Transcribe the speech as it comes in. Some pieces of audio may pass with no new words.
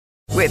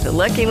With the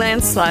Lucky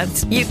Land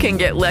Slots, you can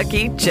get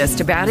lucky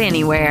just about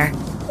anywhere.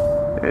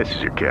 This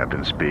is your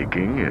captain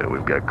speaking.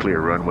 We've got clear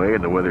runway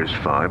and the weather's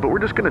fine, but we're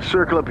just going to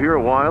circle up here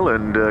a while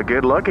and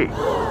get lucky.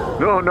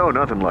 No,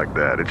 nothing like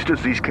that. It's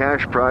just these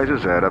cash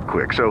prizes add up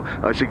quick. So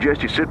I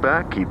suggest you sit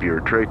back, keep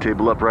your tray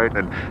table upright,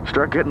 and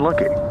start getting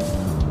lucky.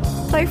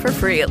 Play for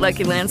free at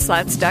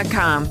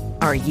LuckyLandSlots.com.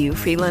 Are you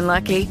feeling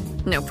lucky?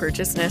 No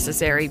purchase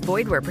necessary.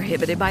 Void where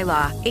prohibited by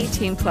law.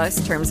 18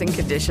 plus terms and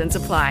conditions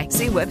apply.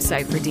 See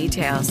website for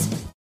details.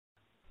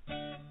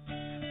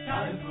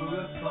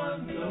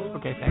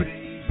 Okay, thanks.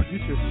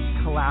 Producer's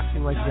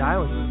collapsing like the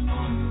island.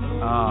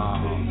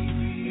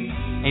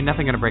 Oh. Ain't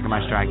nothing gonna break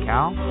my stride,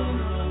 Cal.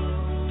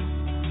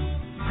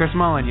 Chris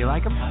Mullen, you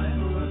like him?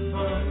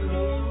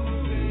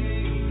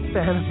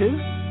 Fan of his?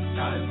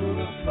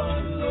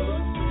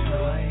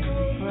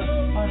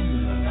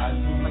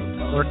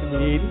 Work in the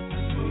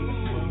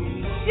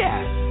 80s?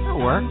 Yeah,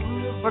 it'll work.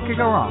 What could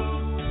go wrong?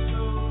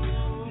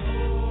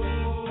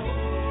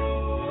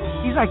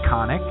 He's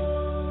iconic.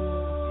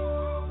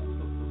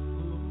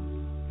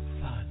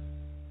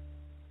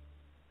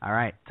 All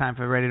right, time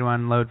for Ready to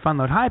Unload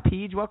FUNLOAD. Hi,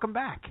 Peej. Welcome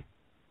back.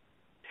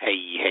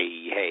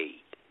 Hey.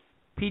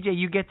 PJ,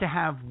 you get to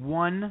have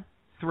one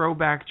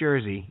throwback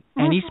jersey,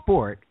 any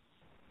sport.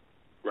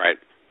 Right.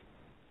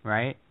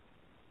 Right?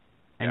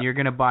 And Yep. you're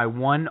going to buy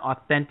one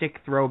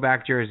authentic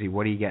throwback jersey.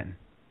 What are you getting?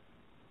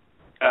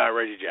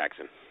 Reggie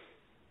Jackson.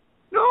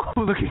 No,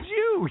 look at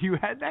you. You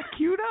had that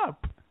queued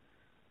up.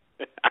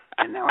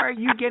 And now are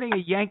you getting a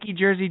Yankee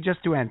jersey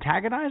just to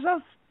antagonize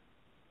us?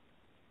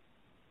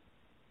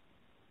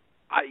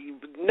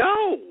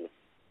 No.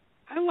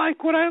 I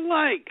like what I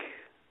like.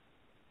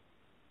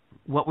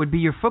 What would be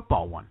your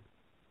football one?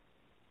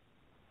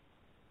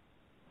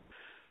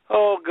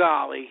 Oh,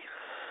 golly.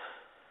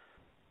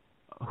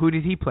 Who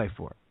did he play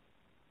for?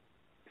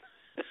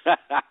 I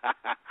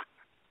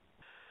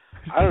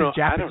don't know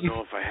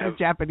if I have a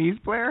Japanese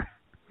player.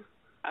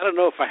 I don't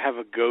know if I have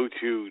a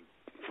go-to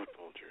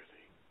football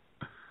jersey.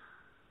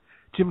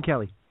 Jim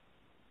Kelly.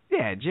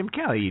 Yeah, Jim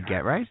Kelly you'd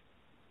get, right?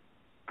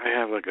 I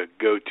have like a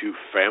go-to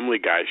Family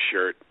Guy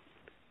shirt,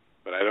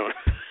 but I don't.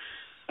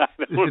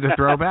 Is it a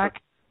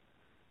throwback?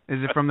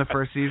 Is it from the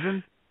first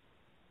season?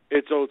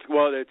 It's old.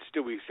 Well, it's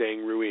Stewie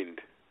saying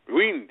ruined.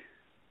 Ruined.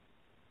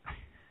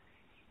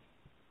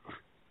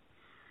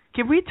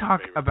 Can we talk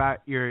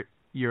about your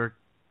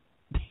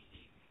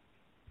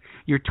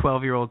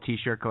 12-year-old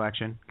T-shirt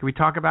collection? Can we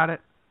talk about it?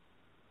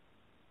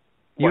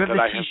 You have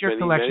the T-shirt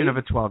collection of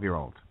a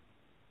 12-year-old.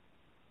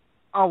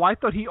 Oh, I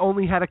thought he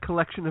only had a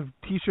collection of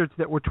T-shirts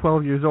that were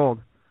 12 years old.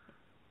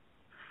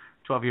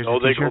 12 years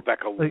old. Oh, they T-shirt? go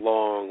back a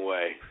long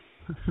way.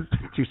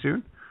 Too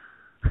soon?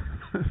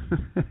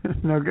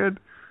 No good?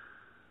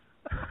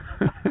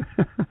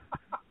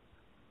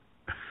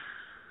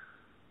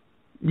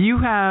 You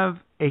have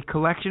a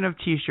collection of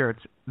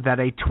T-shirts that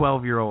a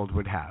 12-year-old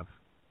would have.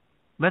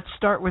 Let's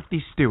start with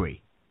the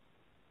Stewie.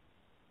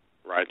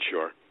 Right,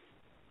 sure.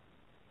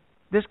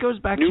 This goes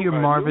back to your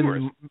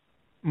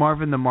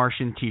Marvin the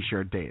Martian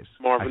T-shirt days.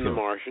 Marvin the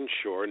Martian,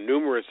 sure.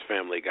 Numerous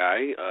Family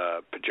Guy.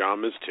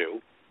 Pajamas, too.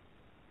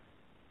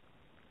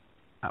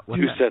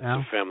 Two sets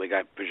of Family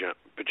Guy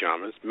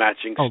pajamas.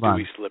 Matching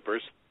Stewie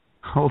slippers.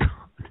 Hold on.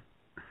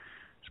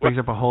 This brings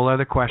up a whole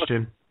other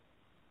question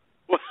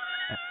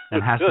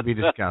that has to be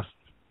discussed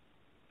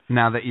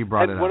now that you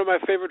brought it up. One of my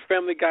favorite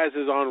Family Guys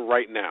is on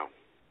right now.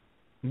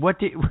 What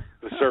do you...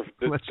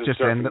 Let's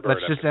just end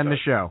the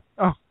show.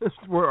 Oh,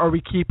 are we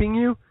keeping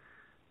you?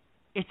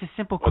 It's a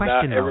simple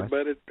question,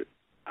 everybody.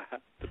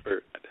 The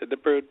bird.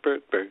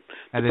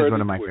 That is one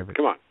of my favorites.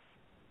 Come on.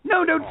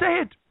 No, don't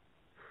say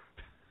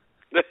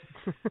it.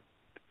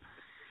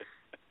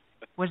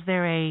 Was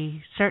there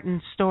a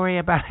certain story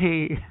about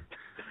a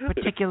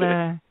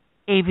particular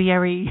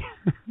aviary?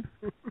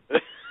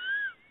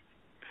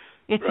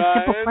 It's Brian, a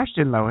simple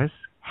question, Lois.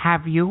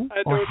 Have you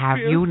or have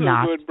you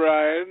not good,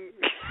 Brian.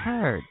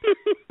 heard?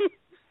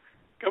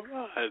 Come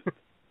on.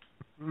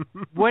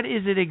 What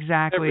is it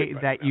exactly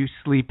that you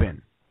sleep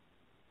in?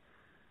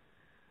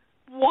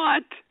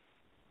 What?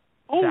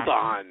 Hold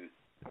on.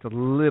 It's a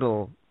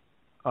little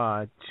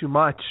too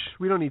much.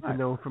 We don't need to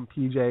know from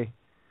PJ.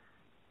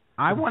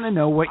 I want to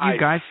know what you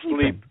guys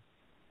sleep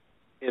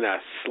in a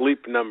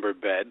sleep number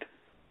bed.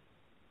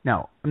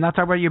 No, I'm not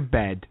talking about your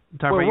bed. I'm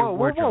talking about your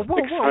wardrobe.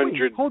 Wait,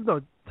 hold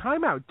on.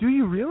 Time out. Do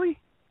you really?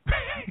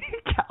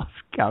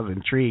 Cal's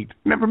intrigued.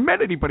 Never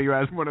met anybody who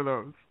has one of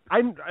those.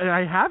 I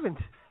haven't.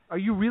 Are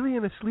you really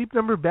in a sleep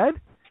number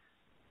bed?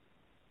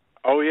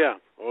 Oh, yeah.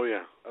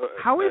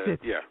 How is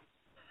it? Yeah.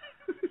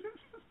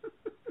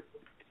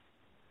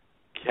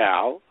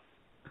 Cal?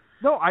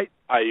 No, I'm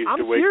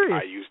serious.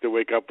 I used to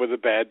wake up with a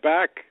bad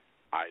back.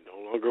 I no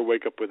longer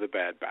wake up with a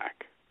bad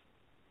back.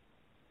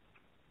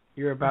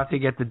 You're about to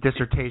get the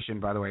dissertation,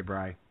 by the way,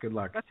 Bri. Good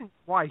luck.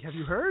 Why? Have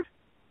you heard?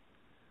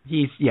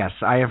 Yes,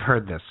 I have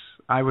heard this.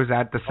 I was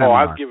at the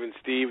seminar. Oh, I've given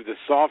Steve the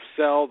soft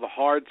sell, the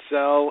hard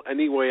sell,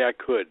 any way I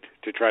could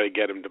to try to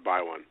get him to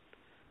buy one.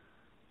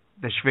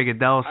 The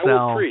Schvigadell I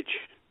sell. will preach.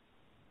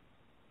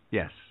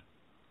 Yes.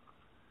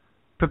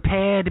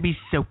 Prepare to be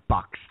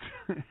soapboxed.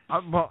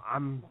 Well,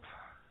 I'm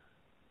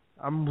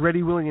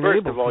ready, willing, and able.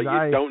 First of all,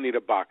 you don't need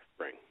a box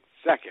spring.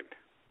 Second,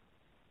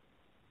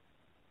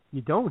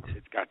 you don't.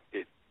 It's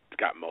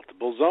got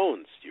multiple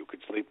zones. You could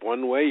sleep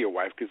one way. Your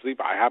wife could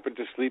sleep. I happen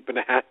to sleep in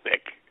a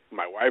hammock.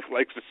 My wife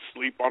likes to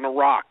sleep on a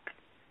rock.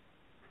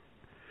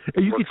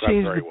 You could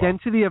change the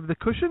density of the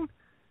cushion?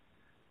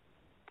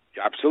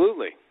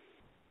 Absolutely.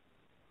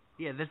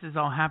 Yeah, this is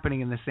all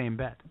happening in the same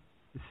bed.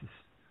 This is...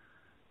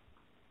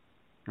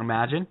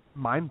 Imagine.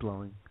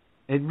 Mind-blowing.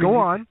 Go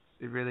on.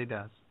 It really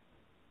does.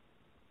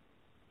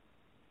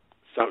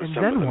 Some of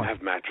them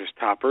have mattress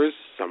toppers.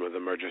 Some of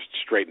them are just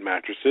straight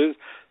mattresses.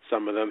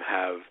 Some of them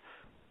have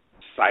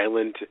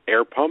silent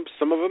air pumps.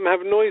 Some of them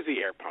have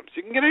noisy air pumps.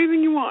 You can get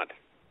anything you want.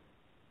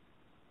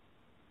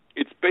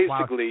 It's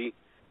basically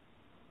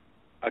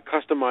a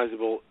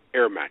customizable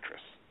air mattress.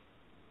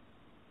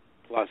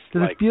 Plus,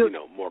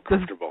 more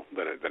comfortable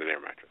than an air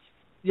mattress.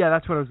 Yeah,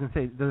 that's what I was going to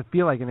say. Does it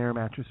feel like an air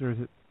mattress, or is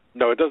it?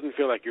 No, it doesn't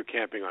feel like you're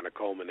camping on a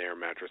Coleman air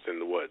mattress in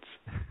the woods.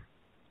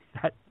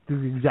 That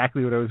is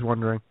exactly what I was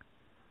wondering.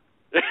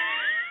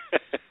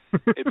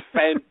 It's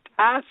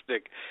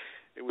fantastic.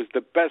 It was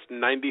the best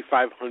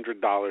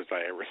 $9,500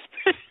 I ever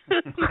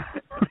spent.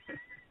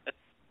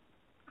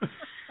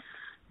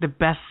 The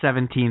best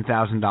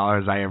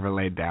 $17,000 I ever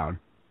laid down.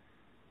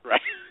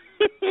 Right.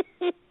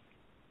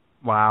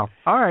 Wow.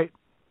 All right.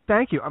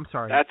 Thank you. I'm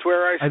sorry. That's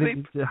where I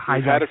sleep.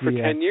 I've had it for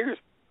 10 years.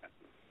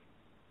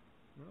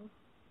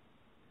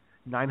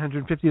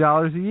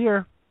 $950 a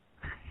year.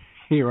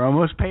 You're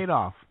almost paid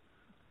off.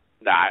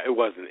 Nah, it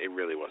wasn't. It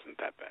really wasn't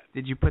that bad.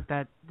 Did you put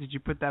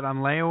that on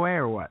layaway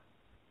or what?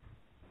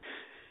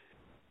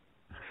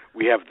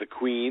 We have the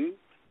Queen.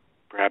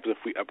 Perhaps if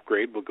we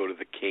upgrade, we'll go to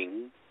the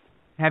King.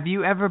 Have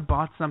you ever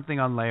bought something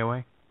on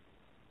layaway?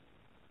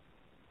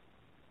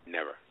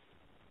 Never.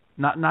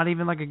 Not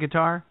even like a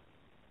guitar?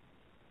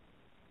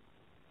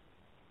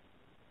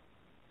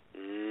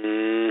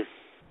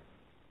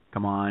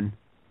 Come on.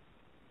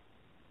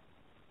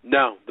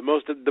 No, the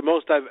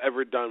most I've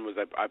ever done was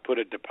I put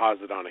a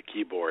deposit on a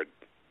keyboard.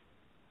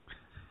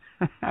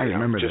 I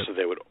remember just so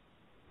they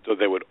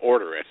would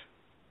order it.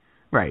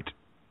 Right.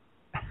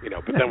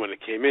 But then when it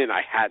came in,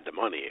 I had the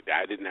money.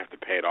 I didn't have to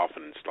pay it off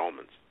in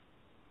installments.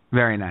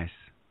 Very nice.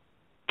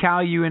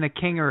 Cal, you in a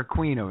king or a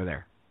queen over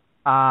there?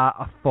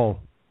 A full.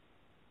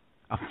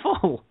 A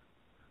full?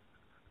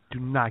 Do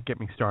not get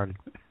me started.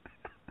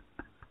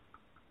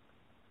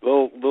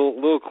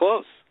 Little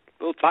close.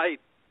 A little tight.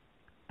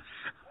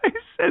 I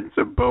sense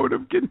a bone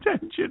of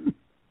contention.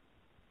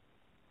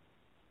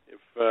 If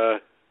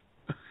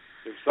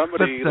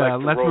somebody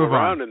likes to roll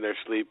around in their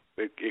sleep,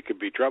 it could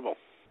be trouble.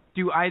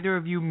 Do either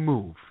of you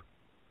move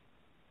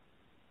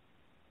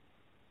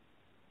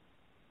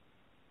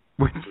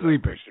when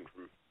sleeping?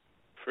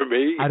 For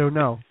me? I don't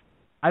know.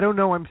 I don't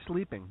know I'm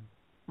sleeping.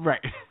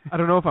 Right. I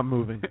don't know if I'm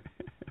moving.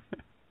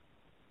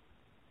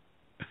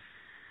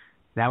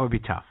 That would be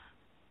tough.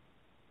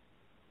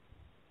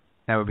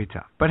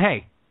 But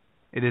hey,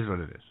 it is what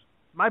it is.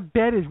 My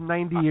bed is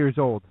 90 years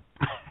old.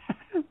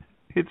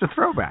 It's a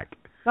throwback.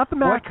 Not the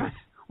mattress.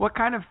 What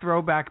kind of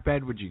throwback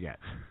bed would you get?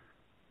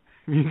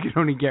 You could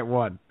only get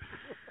one.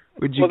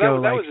 Would you that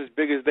was as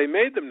big as they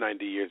made them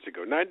 90 years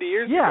ago. 90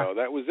 years ago,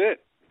 that was it,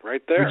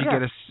 right there.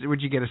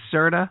 Would you get a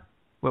Serta?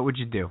 What would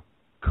you do?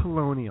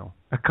 Colonial.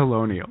 A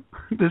colonial.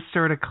 The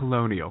Serta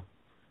Colonial.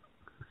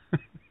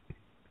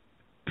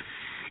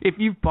 If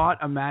you've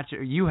bought a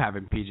mattress, you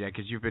haven't, PJ,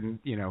 because you've been,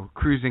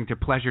 cruising to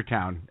Pleasure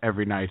Town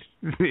every night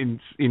in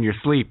your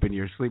sleep, in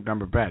your sleep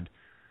number bed,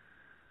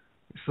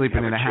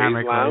 sleeping in a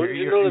hammock. Lounge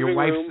in the living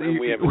room, and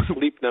we have a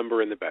sleep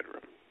number in the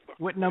bedroom.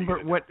 What number?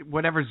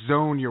 Whatever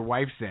zone your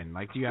wife's in.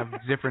 Like, do you have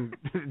different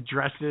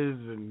dresses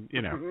and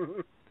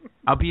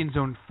I'll be in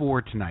zone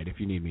 4 tonight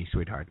if you need me,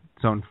 sweetheart.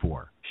 Zone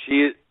 4.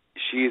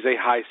 She's a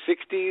high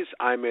 60s.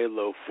 I'm a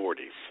low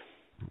 40s.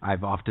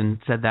 I've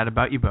often said that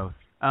about you both.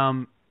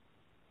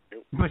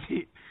 But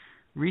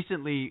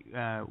recently,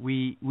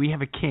 we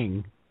have a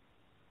king.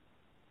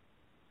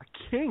 A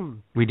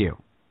king? We do.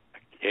 A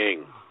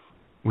king.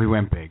 We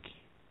went big.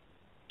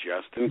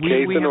 Just in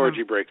case an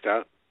orgy breaks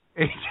out.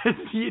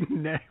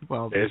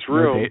 Well, there's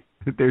room.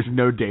 There's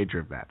no danger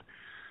of that.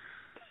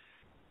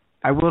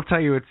 I will tell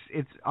you,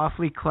 it's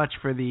awfully clutch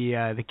for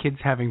the kids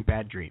having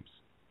bad dreams.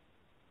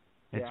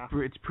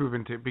 It's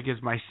proven to,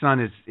 because my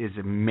son is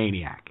a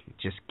maniac,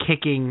 just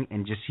kicking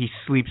and he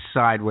sleeps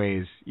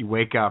sideways. You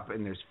wake up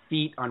and there's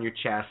feet on your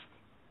chest.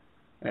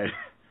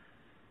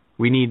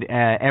 We need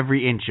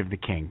every inch of the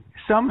king.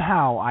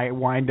 Somehow I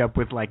wind up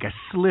with like a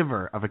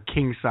sliver of a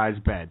king size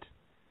bed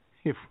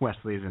if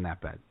Wesley is in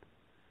that bed.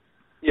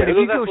 Yeah, but if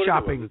you go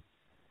shopping,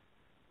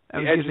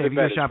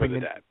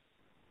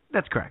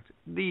 that's correct.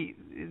 The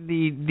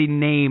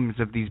names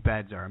of these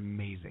beds are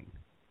amazing.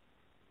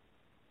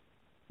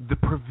 The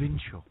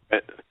Provincial.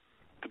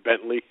 The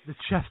Bentley. The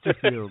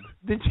Chesterfield.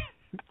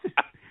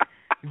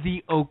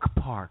 The Oak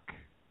Park.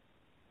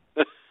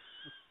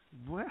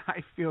 What?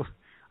 I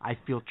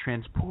feel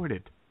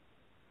transported.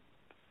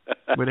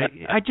 But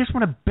I just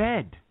want a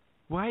bed.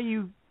 Why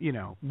you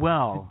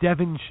well...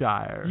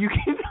 Devonshire. You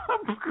can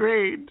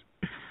upgrade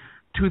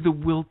to the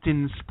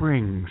Wilton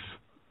Springs.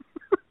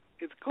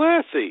 It's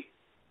classy.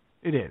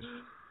 It is.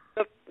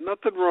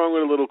 Nothing wrong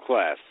with a little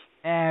class.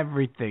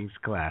 Everything's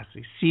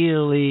classy.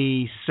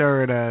 Sealy,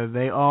 Serta,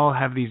 they all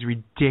have these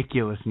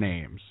ridiculous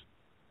names.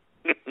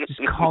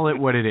 Just call it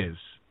what it is.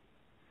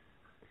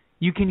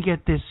 You can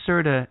get this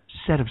Serta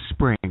set of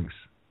springs.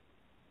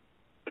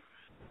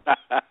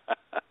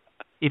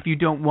 If you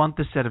don't want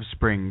the set of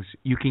springs,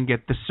 you can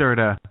get the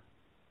Serta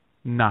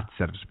not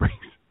set of springs.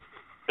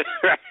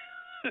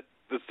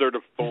 The sort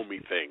of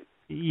foamy thing.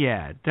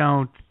 Yeah,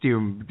 don't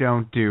do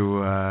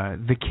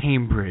the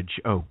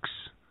Cambridge Oaks.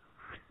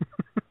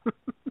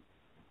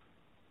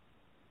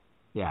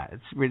 Yeah,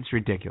 it's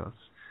ridiculous.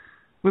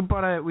 We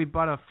bought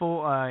a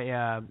full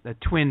a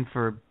twin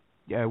for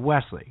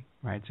Wesley,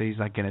 right? So he's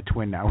like in a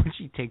twin now, which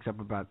he takes up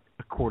about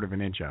a quarter of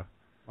an inch of.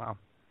 Wow.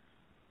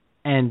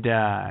 And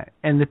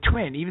the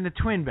twin, even the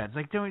twin beds,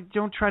 like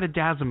don't try to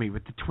dazzle me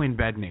with the twin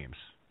bed names.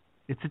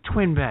 It's a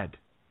twin bed.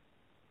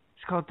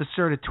 Just call it the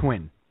Serta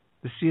Twin,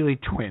 the Sealy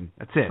Twin.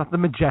 That's it. It's not the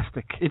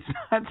Majestic. It's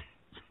not.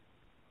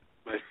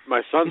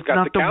 My son's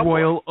got the Cowboy. It's not the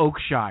Royal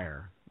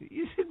Oakshire.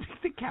 Is it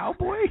the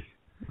Cowboy?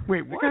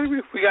 Wait, what?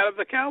 We got him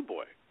the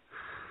Cowboy.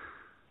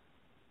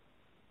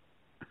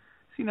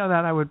 See, that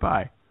I would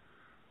buy.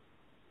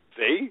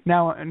 See?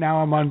 Now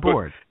I'm on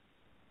board.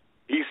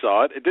 He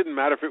saw it. It didn't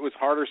matter if it was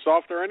hard or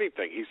soft or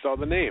anything. He saw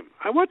the name.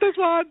 I want this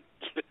one.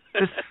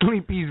 The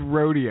Sleepy's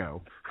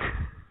Rodeo.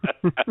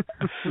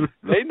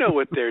 They know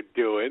what they're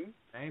doing.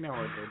 They know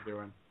what they're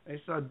doing. They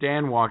saw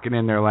Dan walking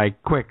in there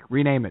like, quick,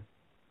 rename it.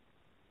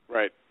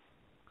 Right.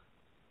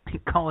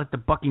 Call it the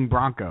Bucking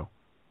Bronco.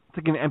 It's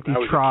like an empty I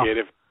was trough. a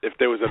kid. If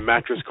there was a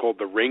mattress called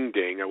the Ring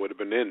Ding, I would have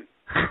been in.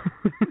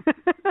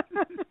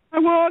 I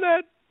want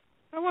it.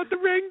 I want the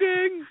Ring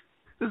Ding.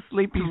 The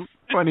Sleepy's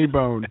Funny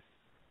Bone.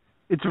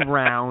 It's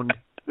round.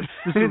 It's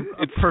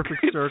a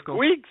perfect circle.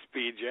 Squeaks,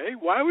 BJ.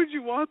 Why would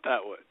you want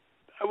that one?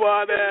 I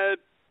want it.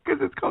 Because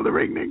it's called the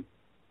Ring Ding.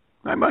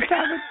 I must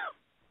have it.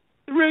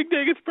 The Ring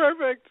Ding, it's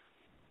perfect.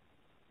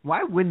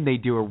 Why wouldn't they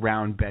do a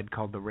round bed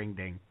called the Ring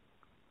Ding?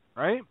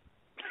 Right?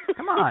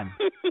 Come on.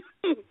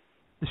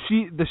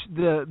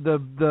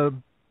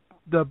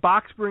 The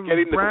box spring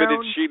Getting is brown. the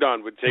fitted sheet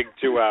on would take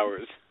 2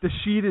 hours. The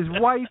sheet is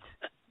white.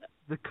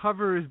 The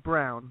cover is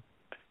brown.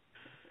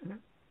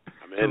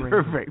 I'm in.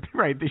 Perfect.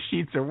 Right. The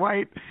sheets are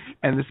white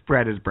and the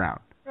spread is brown.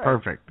 Right.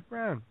 Perfect.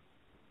 Brown.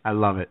 I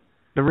love it.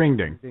 The Ring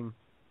Ding.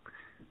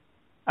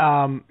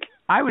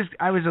 I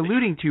was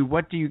alluding to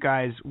what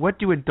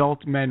do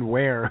adult men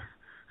wear?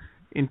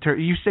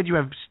 You said you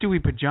have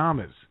Stewie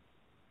pajamas,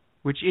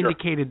 which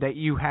indicated that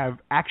you have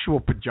actual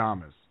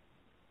pajamas.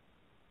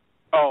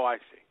 Oh, I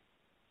see.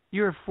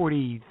 You're a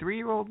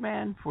 43-year-old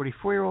man,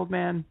 44-year-old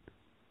man.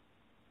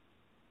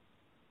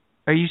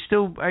 Are you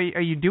still? Are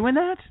you doing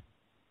that?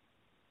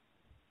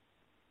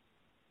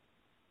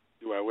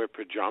 Do I wear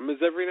pajamas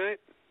every night?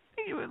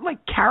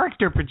 Like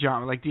character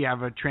pajamas. Like, do you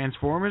have a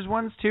Transformers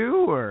ones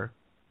too, or?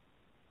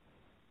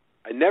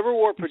 I never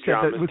wore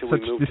pajamas until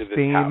we moved to this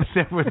house.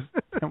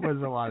 That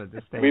was a lot of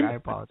disdain. I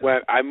apologize.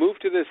 When I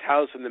moved to this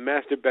house, and the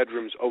master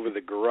bedroom's over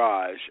the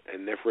garage,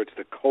 and therefore it's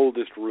the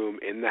coldest room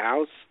in the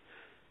house.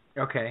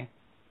 Okay.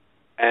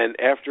 And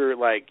after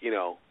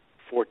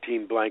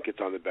 14 blankets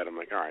on the bed, I'm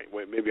like, all right,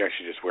 wait, maybe I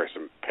should just wear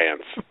some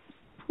pants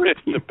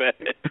in the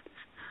bed.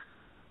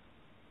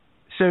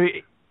 So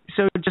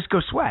just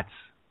go sweats.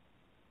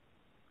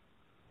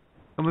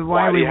 I mean,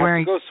 why are we do you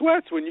wearing? Have to go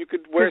sweats when you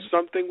could wear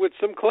something with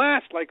some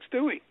class like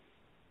Stewie?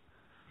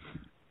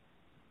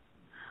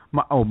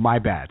 My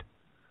bad.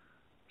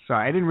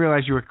 Sorry, I didn't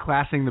realize you were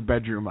classing the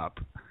bedroom up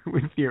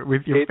with your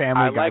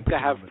family. I like to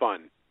have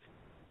fun.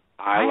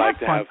 I like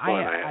to have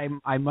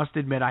fun. I must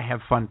admit, I have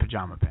fun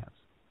pajama pants.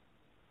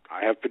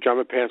 I have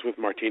pajama pants with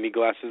martini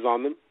glasses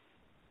on them.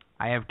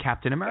 I have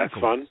Captain America.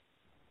 That's fun. Ones.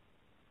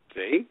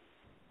 See?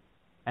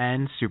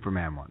 And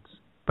Superman ones.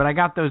 But I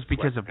got those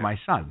because of my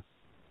son.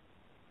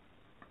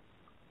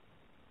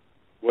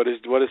 What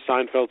does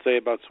Seinfeld say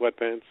about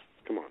sweatpants?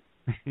 Come on.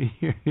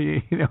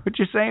 You know what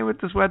you're saying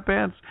with the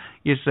sweatpants?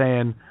 You're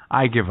saying,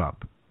 I give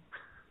up.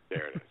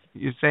 There it is.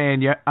 You're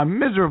saying, I'm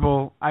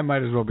miserable, I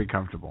might as well be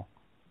comfortable.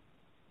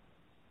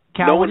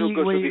 Cal, no one who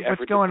goes through the effort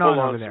what's going to pull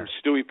on over there?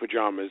 Some Stewie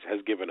pajamas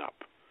has given up.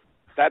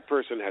 That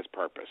person has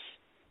purpose.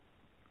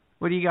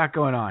 What do you got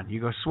going on?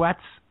 You go sweats?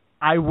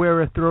 I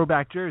wear a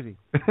throwback jersey.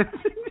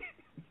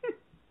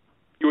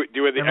 You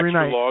wear the every extra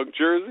night. Long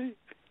jersey?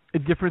 A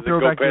different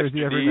throwback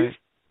jersey every night.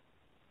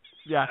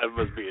 Yeah. That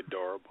must be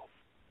adorable.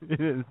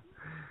 It is.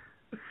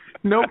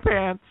 No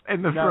pants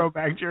and the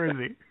throwback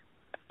jersey.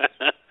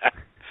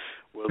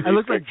 I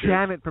look like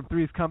Janet from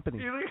Three's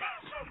Company.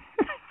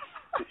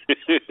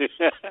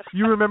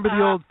 You remember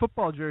the old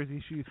football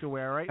jersey she used to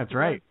wear, right? That's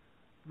right.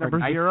 Number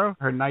 0?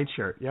 Her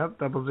nightshirt. Yep,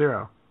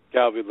 00.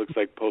 Calvin looks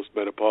like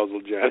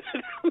postmenopausal Janet.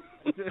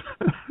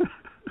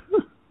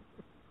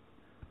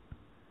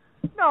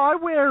 No,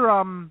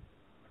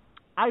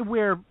 I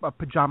wear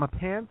pajama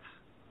pants.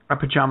 A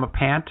pajama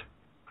pant?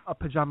 a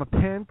pajama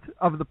pant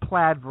of the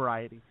plaid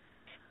variety.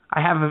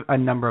 I have a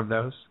number of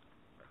those.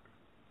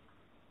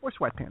 Or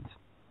sweatpants.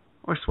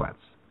 Or sweats.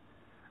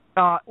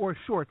 Or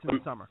shorts in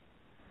the summer.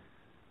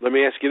 Let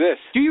me ask you this.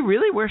 Do you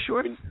really wear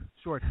shorts?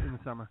 Shorts in the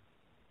summer.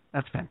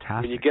 That's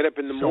fantastic. When you get up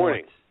in the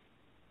morning,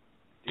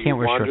 do you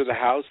wander the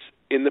house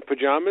in the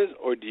pajamas,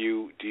 or do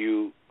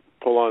you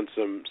pull on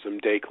some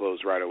day clothes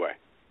right away?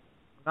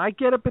 When I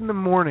get up in the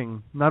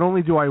morning, not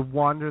only do I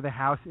wander the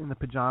house in the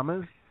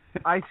pajamas,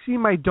 I see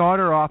my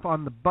daughter off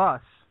on the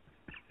bus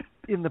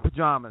in the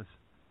pajamas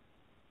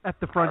at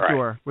the front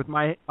door with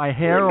my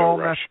hair all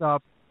messed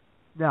up.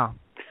 No.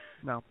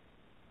 So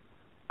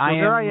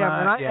there I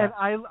am,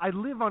 and I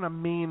live on a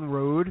main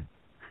road,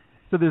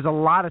 so there's a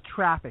lot of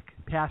traffic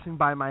passing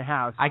by my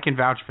house. I can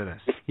vouch for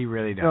this. He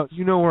really does. No,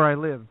 you know where I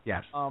live.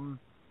 Yes.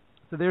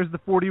 So there's the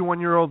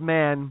 41-year-old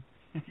man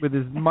with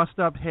his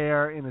mussed-up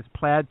hair in his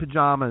plaid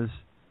pajamas,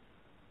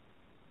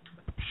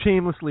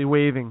 shamelessly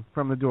waving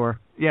from the door.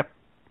 Yep.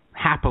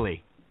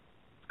 Happily.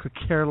 Could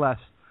care less.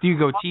 Do you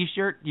go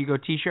T-shirt? You go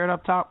T-shirt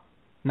up top?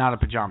 Not a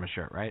pajama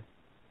shirt, right?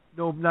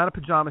 No, not a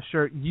pajama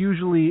shirt.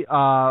 Usually,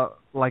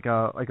 like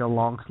a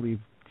long sleeve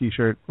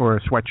T-shirt or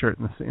a sweatshirt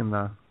in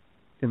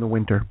the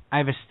winter. I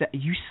have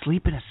you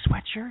sleep in a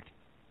sweatshirt?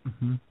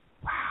 Mm-hmm.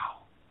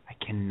 Wow, I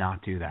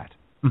cannot do that.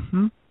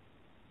 Mm-hmm.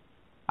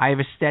 I have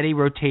a steady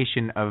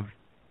rotation of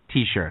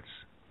T-shirts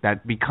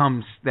that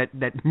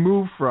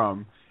move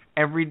from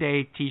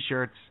everyday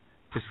T-shirts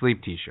to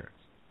sleep T-shirts.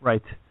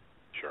 Right.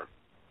 Sure.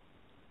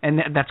 And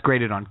that's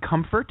graded on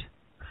comfort,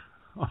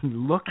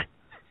 on look.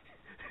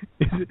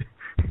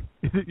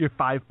 Is it your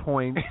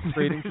 5-point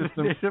grading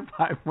system? It's a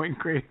 5-point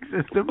grading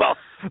system. Well,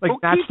 like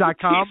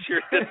Match.com?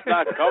 T-shirt that's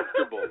not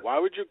comfortable. Why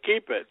would you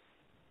keep it?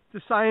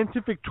 It's a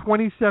scientific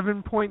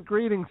 27-point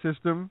grading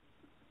system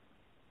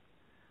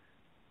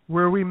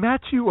where we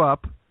match you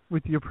up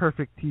with your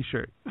perfect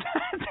T-shirt.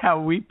 That's how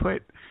we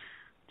put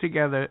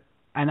together.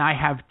 And I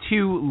have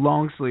 2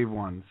 long sleeve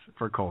ones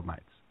for cold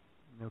nights.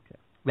 Okay.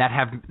 That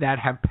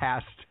have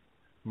passed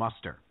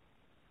muster.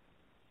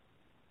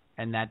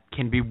 And that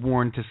can be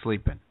worn to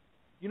sleep in.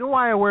 You know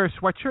why I wear a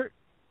sweatshirt?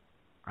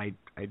 I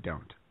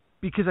don't.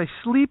 Because I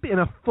sleep in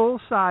a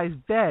full-size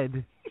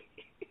bed,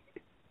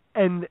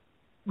 and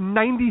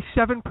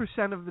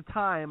 97% of the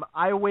time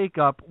I wake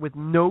up with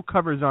no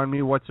covers on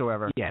me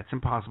whatsoever. Yeah, it's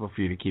impossible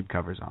for you to keep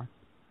covers on.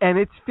 And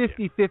it's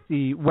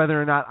 50-50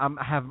 whether or not I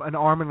have an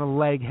arm and a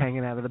leg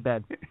hanging out of the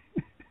bed.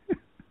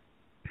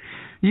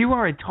 You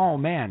are a tall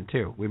man,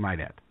 too, we might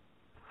add.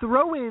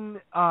 Throw in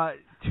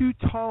 2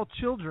 tall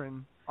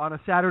children on a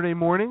Saturday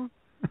morning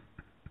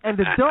and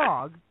a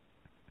dog.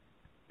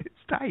 It's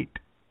tight.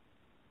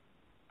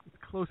 It's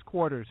close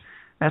quarters.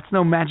 That's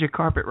no magic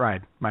carpet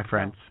ride, my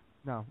friends.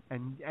 No.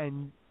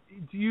 And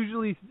it's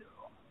usually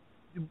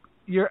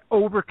you're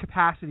over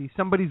capacity.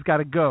 Somebody's got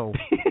to go.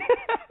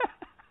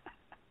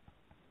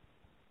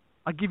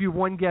 I'll give you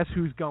one guess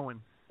who's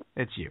going.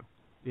 It's you.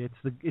 It's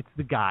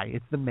the guy.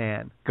 It's the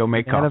man. Go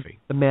make coffee.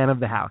 The man of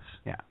the house.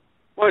 Yeah.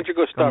 Why don't you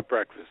go start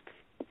breakfast?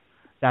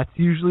 That's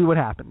usually what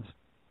happens.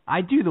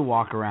 I do the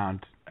walk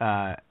around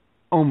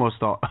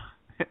almost all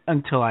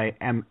until I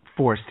am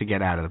forced to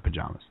get out of the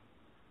pajamas.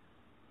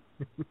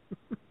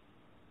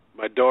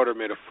 My daughter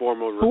made a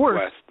formal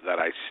request that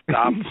I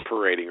stop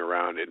parading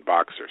around in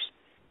boxers.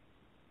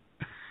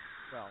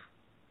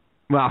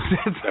 Well,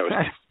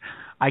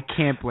 I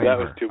can't blame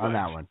her on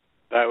that one.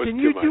 That was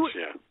too much,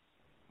 yeah.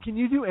 Can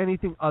you do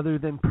anything other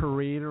than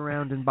parade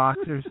around in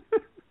boxers?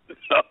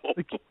 No.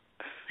 Like, you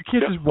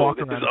can't just walk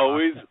around.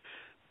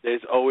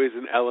 There's always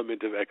an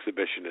element of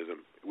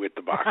exhibitionism with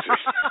the boxers.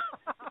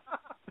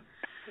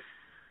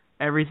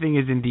 Everything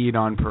is indeed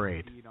on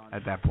parade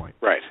at that point.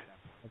 Right.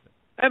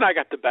 And I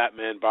got the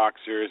Batman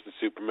boxers, the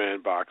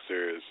Superman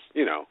boxers,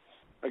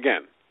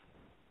 again.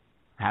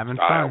 Having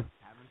fun.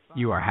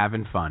 You are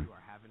having fun.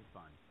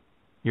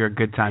 You're a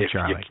good time,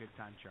 Charlie.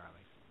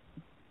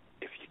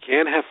 If you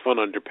can't have fun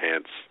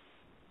underpants,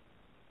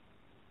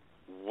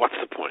 what's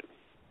the point?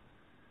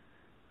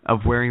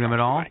 Of wearing them at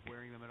all?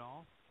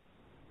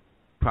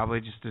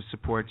 Probably just to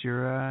support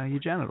your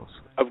genitals.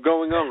 Of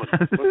going on.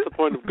 What's the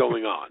point of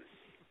going on?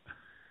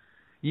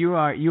 You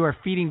are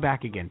feeding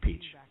back again,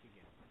 Peach.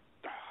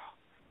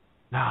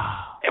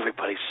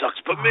 Everybody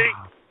sucks but me.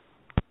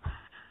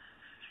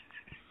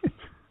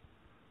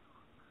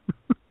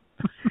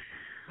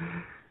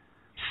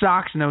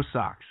 Socks, no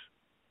socks.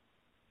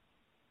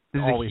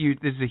 This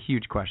is a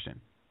huge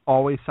question.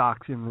 Always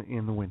socks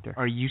in the winter.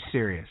 Are you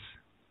serious?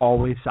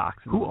 Always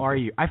socks. Who are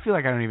you? I feel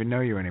like I don't even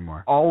know you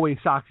anymore. Always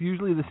socks.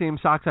 Usually the same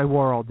socks I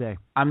wore all day.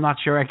 I'm not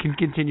sure I can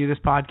continue this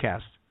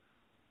podcast.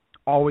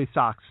 Always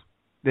socks.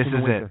 This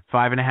is it.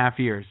 5.5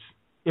 years.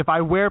 If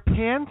I wear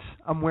pants,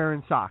 I'm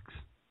wearing socks.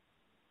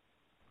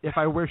 If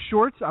I wear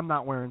shorts, I'm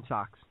not wearing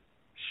socks.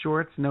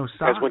 Shorts, no socks.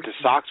 You guys went to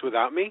socks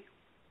without me?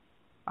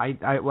 I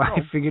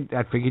figured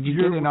you'd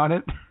get in on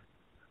it.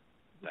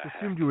 Just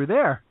assumed you were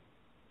there.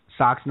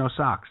 Socks, no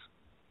socks.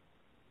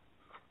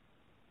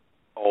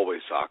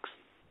 Always socks.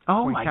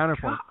 Oh my God!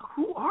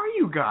 Who are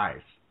you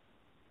guys?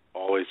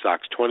 Always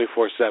socks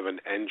 24/7,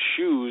 and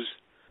shoes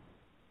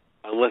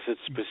unless it's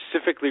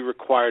specifically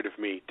required of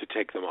me to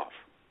take them off.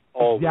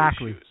 Always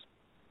exactly. shoes.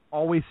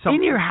 Always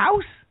something. In your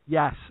house?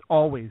 Yes,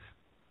 always.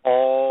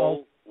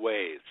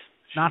 Always.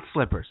 Not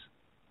slippers.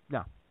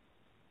 No.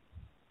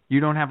 You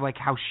don't have like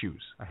house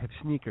shoes. I have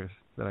sneakers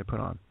that I put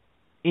on.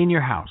 In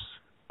your house.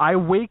 I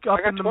wake up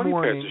in the morning. I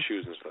got 20 pairs of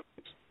shoes and slippers.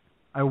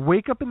 I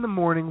wake up in the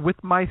morning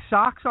with my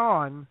socks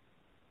on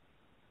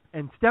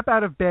and step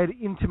out of bed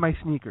into my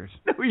sneakers.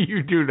 No,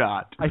 you do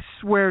not. I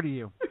swear to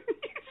you. Are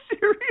you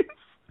serious?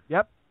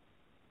 Yep.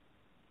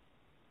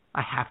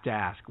 I have to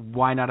ask,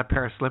 why not a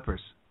pair of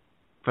slippers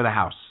for the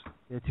house?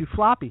 They're too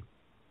floppy.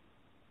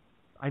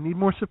 I need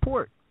more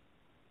support.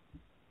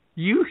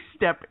 You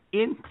step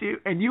into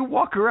and you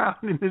walk around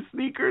in the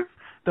sneakers,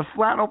 the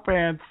flannel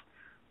pants,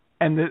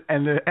 and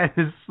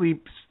the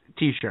sleep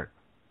t-shirt.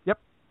 Yep.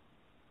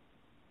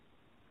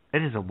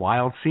 It is a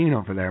wild scene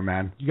over there,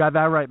 man. You got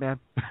that right, man.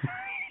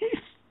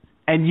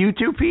 And you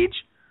too, Peach?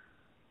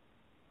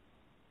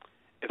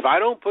 If I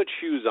don't put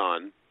shoes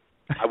on,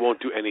 I won't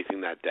do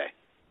anything that day.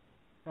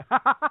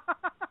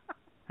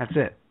 That's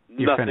it.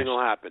 You're Nothing finished.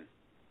 will happen.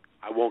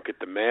 I won't get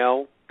the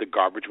mail. The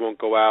garbage won't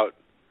go out.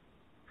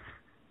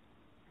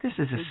 This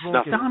is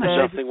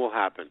Nothing will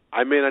happen.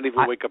 I may not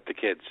even wake up the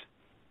kids.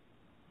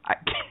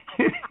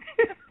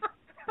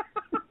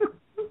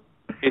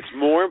 It's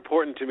more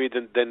important to me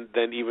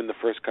than even the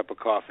first cup of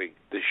coffee.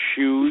 The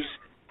shoes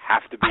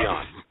have to be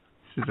on.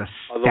 This is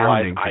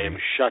Otherwise, astounding. I am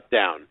shut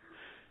down.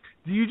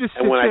 Do you just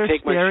and when I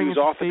take my staring shoes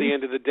at off the at the face?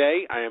 end of the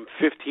day, I am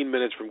 15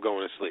 minutes from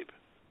going to sleep.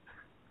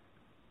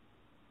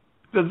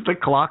 Does the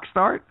clock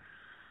start?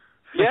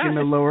 Yeah. Like in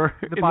the lower,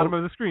 the bottom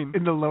of the screen.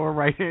 In the lower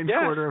right-hand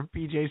corner of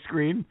PJ's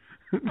screen.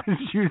 The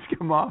shoes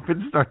come off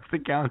and starts the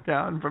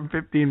countdown from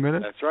 15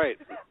 minutes. That's right.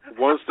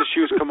 Once the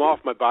shoes come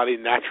off, my body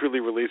naturally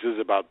releases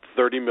about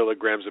 30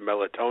 milligrams of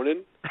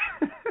melatonin,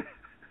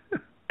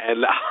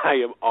 and I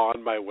am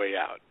on my way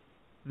out.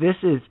 This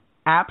is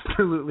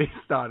absolutely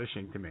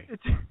astonishing to me.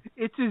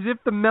 It's as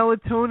if the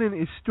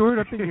melatonin is stored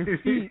up in your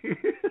feet.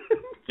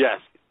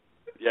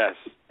 Yes.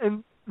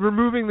 And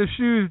removing the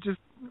shoes just...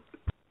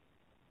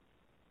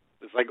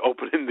 It's like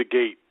opening the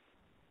gate.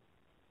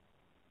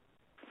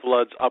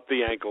 Floods up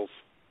the ankles.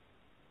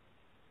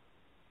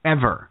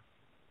 Ever.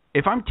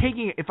 If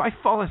I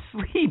fall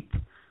asleep,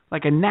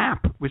 like a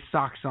nap with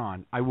socks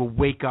on, I will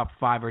wake up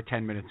 5 or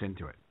 10 minutes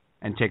into it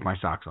and take my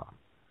socks off.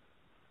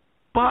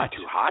 But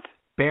too hot?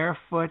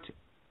 Barefoot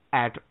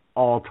at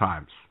all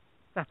times.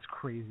 That's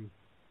crazy.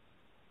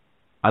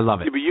 I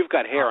love it. Yeah, but you've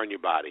got hair on your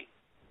body.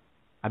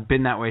 I've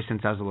been that way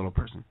since I was a little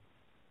person.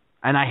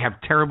 And I have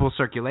terrible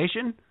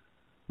circulation.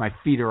 My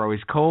feet are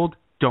always cold.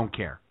 Don't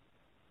care.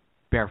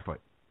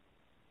 Barefoot.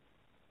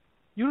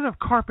 You don't have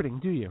carpeting,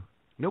 do you?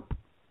 Nope.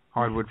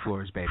 Hardwood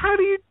floors, baby. How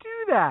do you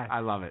do that? I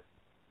love it.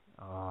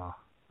 Oh.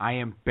 I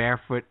am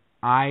barefoot.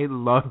 I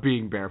love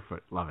being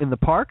barefoot. Love it. In the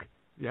park?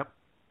 Yep.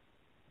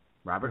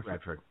 Robert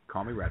Redford.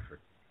 Call me Redford.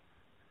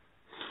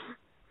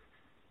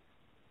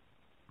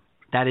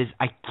 That is,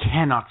 I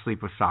cannot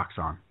sleep with socks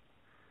on.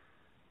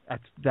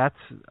 That's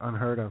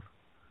unheard of.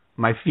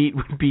 My feet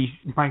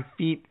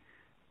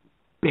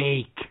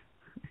bake.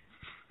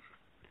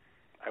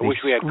 I wish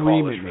we had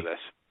callers for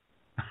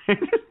this.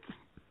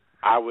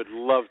 I would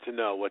love to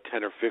know what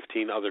 10 or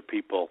 15 other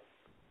people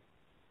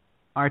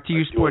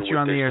RTU Sports, you're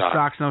on the air.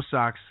 Socks, no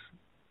socks.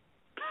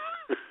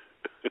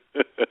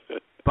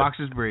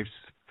 Boxers, briefs.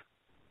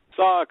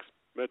 Socks.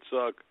 Mets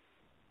suck.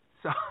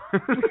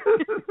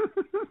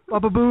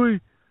 Papa Booey.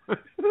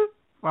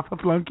 Papa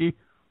Flunky.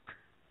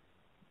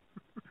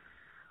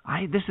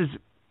 I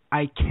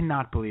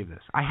cannot believe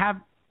this. I have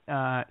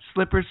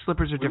slippers.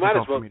 Slippers are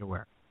difficult for me to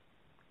wear.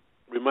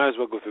 We might as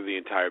well go through the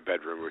entire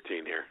bedroom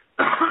routine here.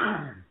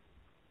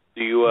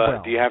 Do you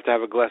have to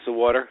have a glass of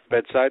water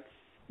bedside?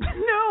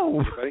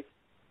 No. Anybody?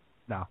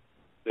 No.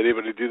 Did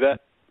anybody do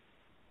that?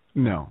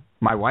 No.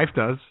 My wife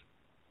does.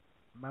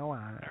 My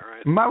wife.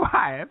 All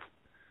right.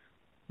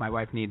 My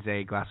wife needs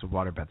a glass of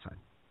water bedside.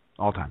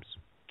 All times.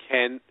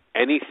 Can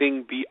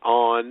anything be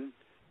on,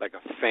 like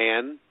a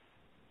fan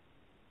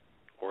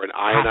or an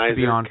ionizer? Has to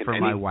be on for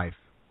my wife.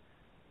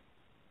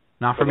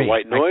 Not for me. The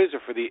white noise or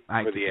for the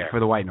air? For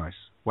the white noise.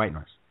 White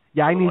noise.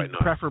 Yeah, I need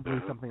preferably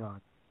something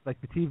on,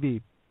 like the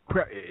TV.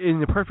 In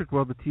the perfect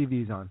world, the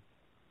TV's on.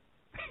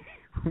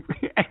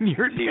 And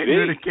you're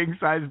in a king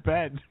size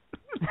bed.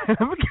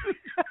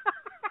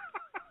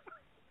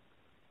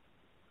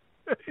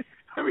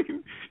 I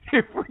mean,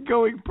 if we're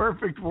going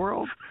perfect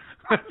world,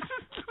 let's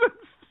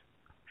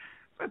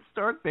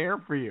start there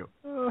for you.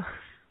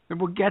 And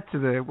we'll get to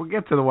the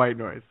white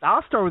noise.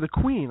 I'll start with a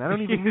queen. I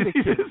don't even need a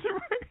kid. Just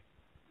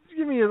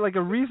give me like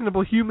a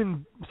reasonable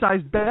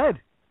human-sized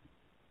bed.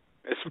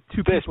 There's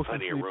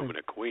plenty of room in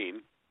a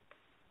queen.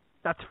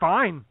 That's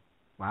fine.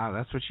 Wow,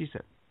 that's what she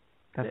said.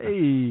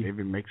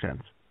 Baby makes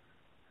sense.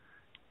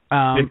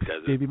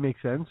 Baby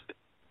makes sense.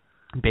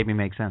 Baby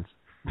makes sense.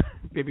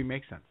 Baby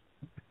makes sense.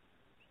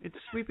 It's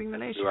sweeping the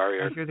nation.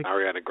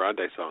 Ariana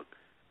Grande song.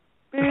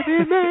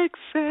 Baby makes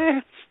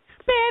sense.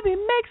 Baby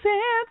makes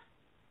sense.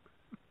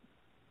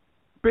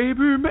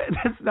 Baby,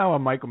 that's now a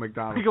Michael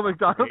McDonald. Michael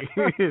McDonald.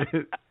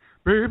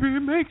 Baby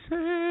makes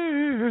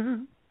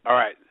sense. All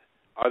right.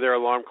 Are there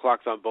alarm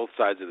clocks on both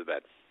sides of the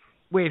bed?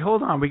 Wait,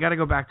 hold on. We got to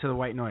go back to the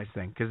white noise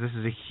thing because this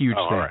is a huge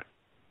thing. All right.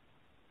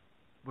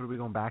 What are we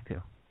going back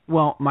to?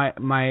 Well,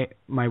 my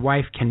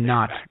wife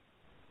cannot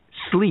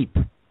sleep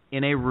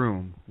in a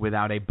room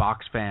without a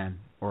box fan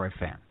or a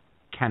fan.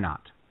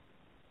 Cannot.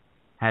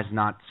 Has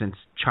not since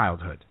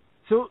childhood.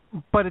 So,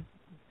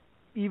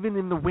 even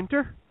in the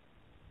winter?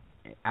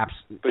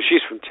 Absolutely. But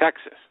she's from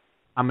Texas.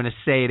 I'm going to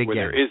say it again. Where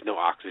there is no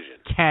oxygen.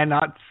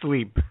 Cannot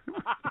sleep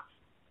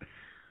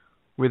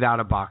without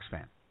a box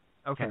fan.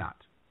 Okay. Cannot.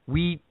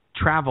 We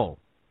travel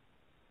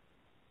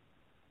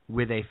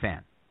with a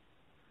fan.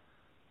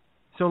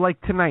 So,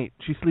 like tonight,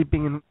 she's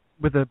sleeping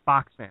with a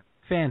box fan.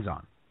 Fan's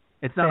on.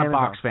 It's not a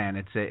box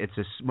fan.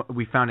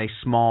 We found a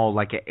small,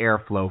 like an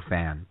airflow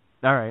fan.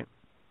 All right.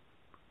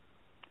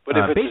 But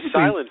if it's a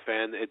silent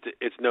fan,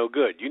 it's no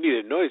good. You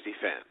need a noisy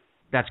fan.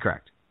 That's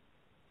correct.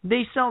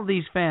 They sell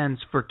these fans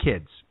for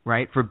kids,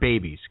 right? For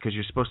babies, because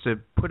you're supposed to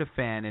put a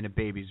fan in a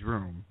baby's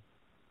room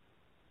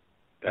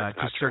to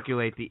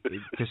circulate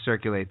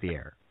the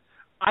air.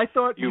 I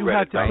thought you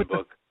had to put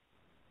book.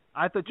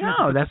 I thought you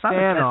no, that's not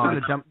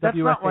a dumb. That's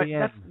not what.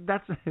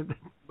 That's.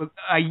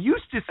 I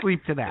used to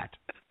sleep to that.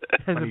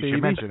 As a baby. You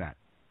should mention that.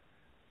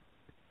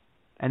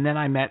 And then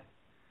I met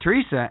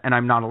Teresa, and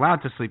I'm not allowed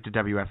to sleep to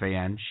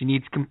WFAN. She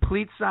needs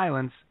complete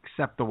silence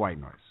except the white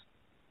noise.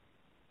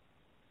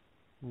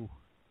 Ooh.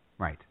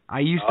 Right. I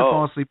used to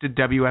fall asleep to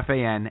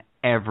WFAN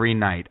every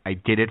night. I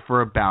did it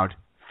for about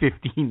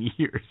 15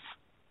 years.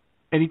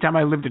 Anytime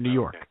I lived in New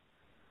York.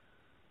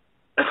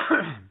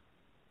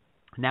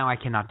 Now I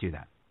cannot do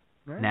that.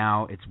 Right.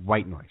 Now it's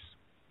white noise.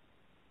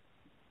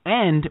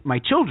 And my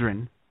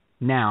children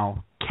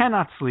now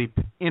cannot sleep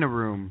in a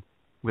room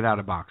without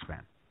a box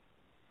fan.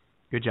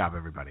 Good job,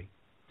 everybody.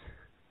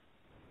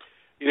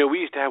 You know, we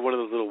used to have one of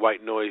those little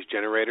white noise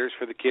generators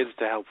for the kids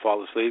to help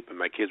fall asleep, and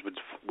my kids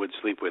would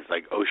sleep with,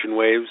 like, ocean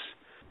waves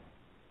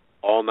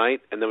all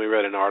night. And then we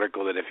read an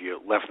article that if you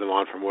left them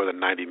on for more than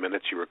 90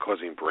 minutes, you were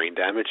causing brain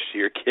damage to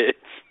your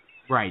kids.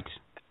 Right.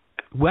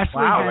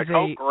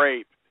 Wesley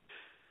great.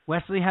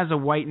 Wesley has a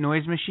white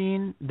noise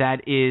machine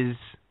that is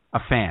a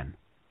fan.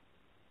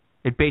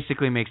 It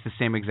basically makes the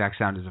same exact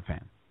sound as a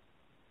fan.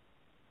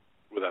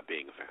 Without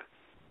being a fan.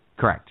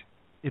 Correct.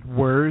 It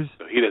whirs.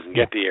 So he doesn't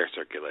get the air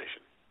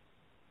circulation.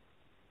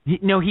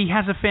 He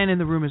has a fan in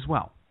the room as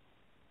well.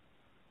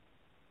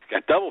 He's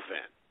got double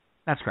fan.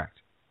 That's correct.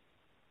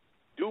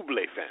 Double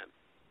fan.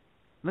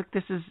 Look,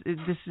 this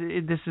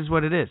is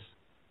what it is.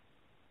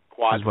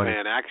 Quad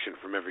fan action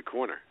from every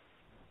corner.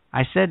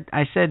 I said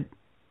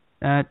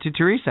to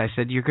Teresa, I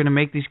said, you're going to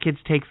make these kids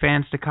take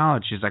fans to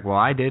college. She's like, well,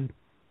 I did.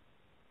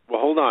 Well,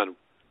 hold on.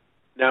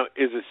 Now,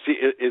 is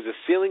a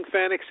ceiling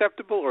fan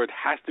acceptable, or it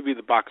has to be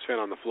the box fan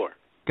on the floor?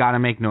 Got to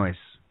make noise.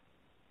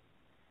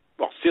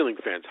 Well, ceiling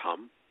fans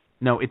hum.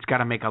 No, it's got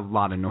to make a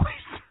lot of noise.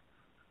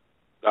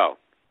 Oh.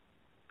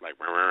 Like.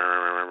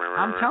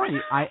 I'm telling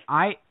you,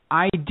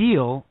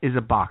 ideal is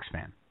a box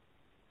fan.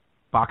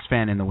 Box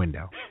fan in the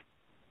window.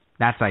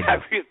 That's ideal.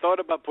 Have you thought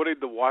about putting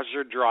the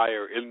washer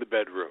dryer in the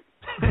bedroom?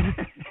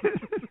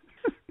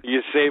 You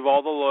save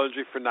all the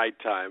laundry for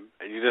nighttime,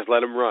 and you just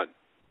let them run.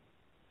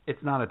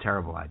 It's not a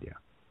terrible idea.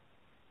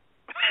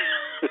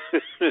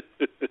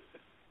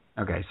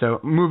 Okay,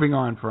 so moving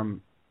on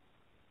from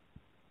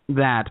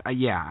that,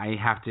 I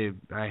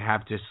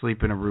have to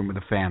sleep in a room with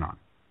a fan on.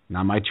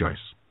 Not my choice.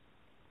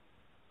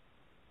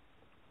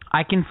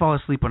 I can fall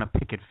asleep on a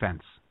picket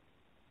fence.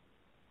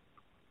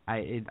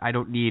 I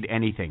don't need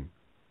anything.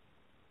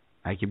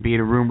 I can be in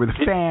a room with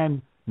a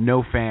fan,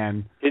 no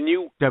fan. Can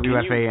you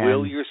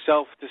will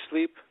yourself to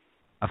sleep?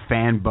 A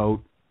fan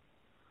boat.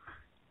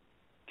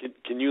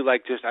 Can you,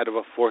 like, just out of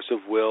a force of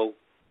will,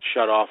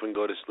 shut off and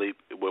go to sleep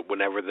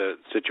whenever the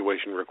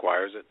situation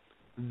requires it?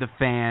 The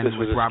Fan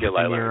with Robert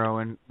De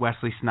Niro and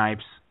Wesley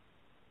Snipes.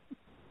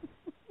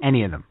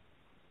 Any of them.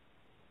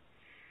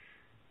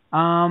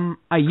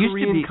 I used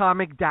to be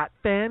comic Dat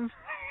Fan.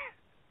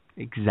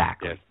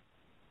 Exactly.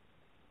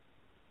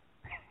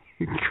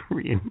 Yes.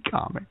 Korean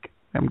comic.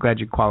 I'm glad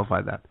you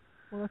qualified that.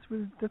 Well,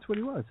 that's what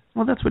he was.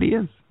 Well, that's what he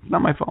is. It's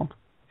not my fault.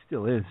 He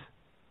still is.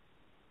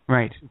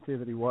 Right. I say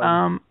that he was.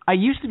 I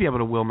used to be able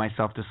to will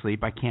myself to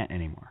sleep. I can't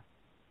anymore.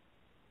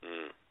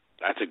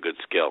 That's a good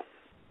skill.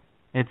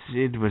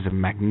 It was a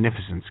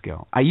magnificent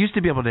skill. I used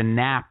to be able to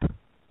nap,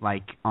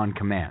 like, on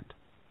command.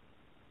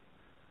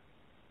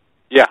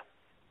 Yeah.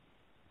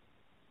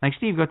 Like,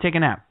 Steve, go take a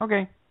nap.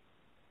 Okay.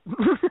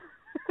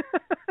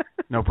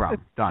 No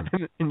problem. Done.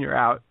 And you're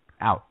out.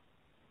 Out.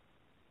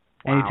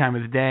 Wow. Any time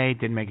of the day,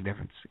 didn't make a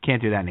difference.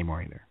 Can't do that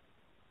anymore either.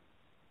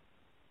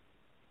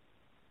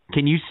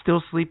 Can you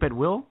still sleep at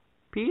will,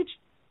 Peach?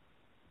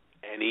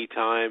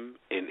 Anytime,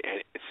 in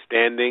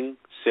standing,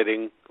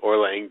 sitting, or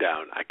laying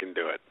down, I can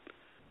do it.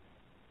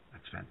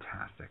 That's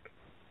fantastic.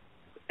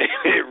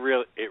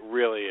 It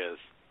really is.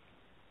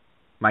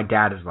 My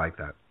dad is like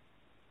that.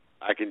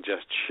 I can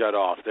just shut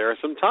off. There are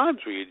some times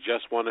where you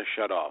just want to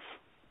shut off.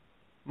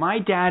 My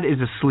dad is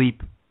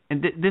asleep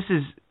and this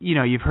is,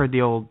 you've heard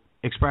the old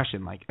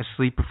expression, like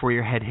asleep before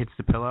your head hits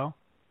the pillow.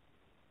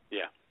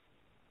 Yeah.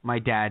 My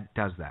dad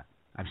does that.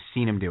 I've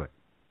seen him do it.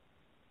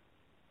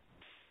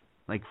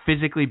 Like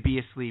physically be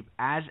asleep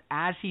as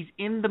he's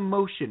in the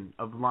motion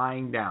of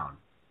lying down.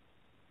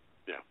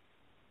 Yeah.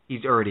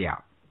 He's already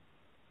out.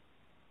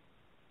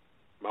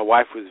 My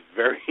wife was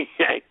very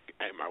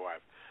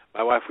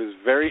My wife was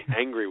very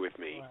angry with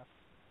me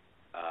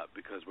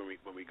because when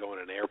we go in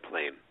an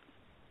airplane,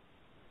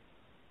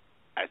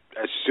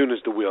 as soon as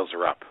the wheels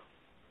are up.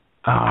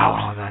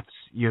 Oh,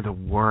 you're the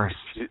worst.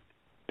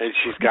 And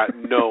she's got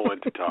no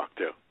one to talk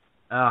to.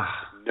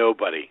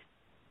 Nobody.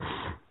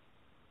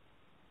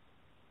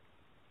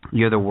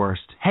 You're the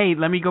worst. Hey,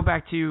 let me go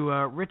back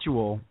to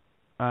Ritual,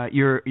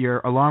 your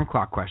alarm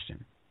clock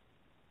question.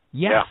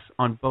 Yes,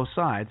 on both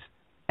sides,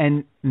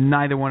 and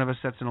neither one of us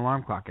sets an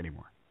alarm clock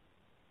anymore.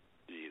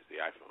 Do you use the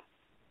iPhone?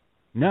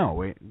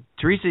 No,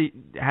 Teresa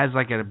has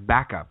like a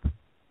backup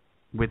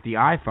with the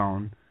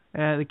iPhone.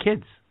 The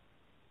kids.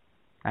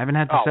 I haven't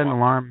had to set an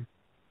alarm.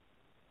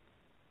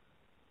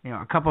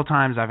 A couple of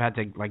times I've had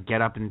to like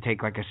get up and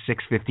take like a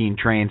 6:15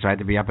 train, so I had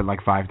to be up at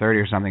like 5:30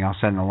 or something. I'll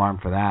set an alarm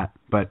for that,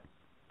 but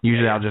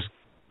usually I'll just,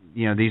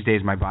 these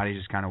days my body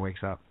just kind of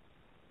wakes up.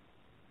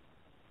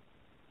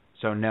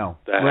 So no,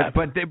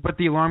 but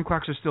the alarm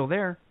clocks are still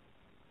there.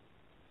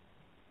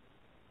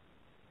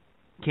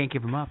 Can't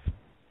give them up.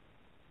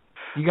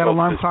 You got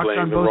alarm clocks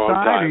on both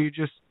sides, or you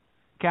just,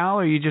 Cal,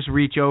 or you just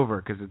reach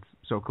over because it's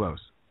so close?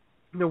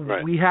 No,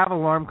 we have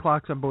alarm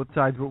clocks on both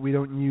sides, but we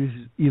don't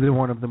use either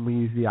one of them. We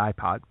use the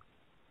iPod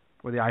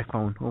or the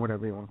iPhone or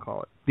whatever you want to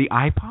call it. The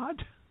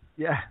iPod?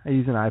 Yeah, I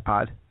use an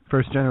iPod,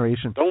 first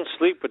generation. Don't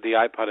sleep with the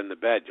iPod in the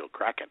bed; you'll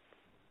crack it.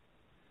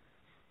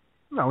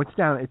 No, it's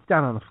down. It's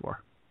down on the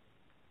floor.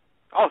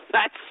 Oh,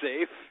 that's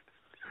safe.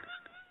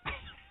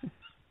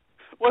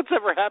 What's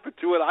ever happened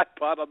to an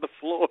iPod on the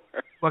floor?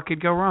 What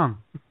could go wrong?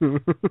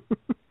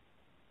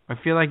 I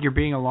feel like you're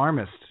being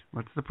alarmist.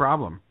 What's the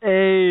problem?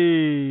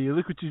 Hey,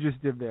 look what you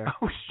just did there.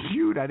 Oh,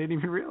 shoot. I didn't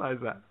even realize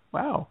that.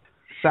 Wow.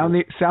 Sound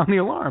the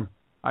alarm.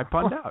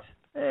 iPod out.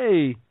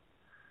 Hey.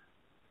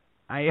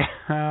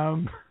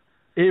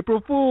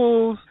 April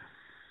Fools.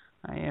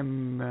 I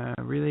am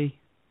really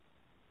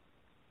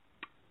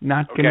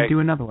not going to do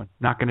another one.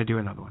 Not going to do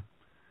another one.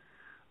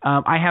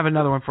 I have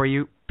another one for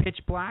you. Pitch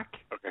black.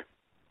 Okay.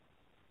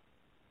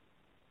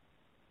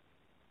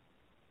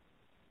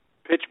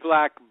 Pitch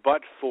black,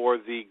 but for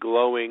the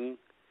glowing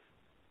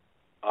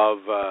of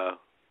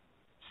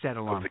set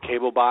alarm of the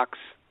cable box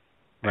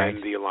right.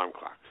 and the alarm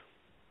clock.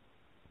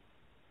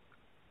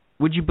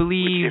 Would you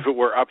believe? Which, if it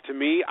were up to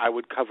me, I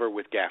would cover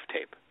with gaff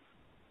tape.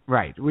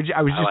 Right. I was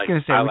just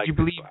going to say, would you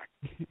believe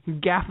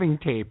gaffing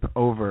tape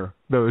over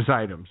those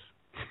items?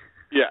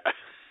 Yeah.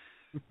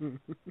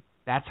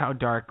 That's how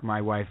dark my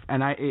wife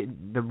and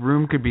the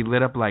room could be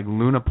lit up like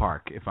Luna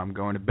Park. If I'm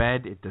going to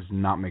bed, it does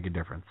not make a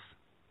difference.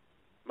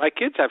 My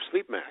kids have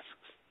sleep masks.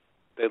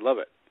 They love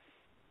it.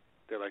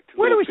 They're like two.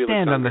 Where do we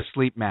stand on the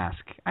sleep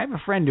mask? I have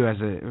a friend who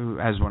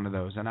has one of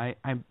those, and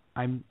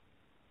I'm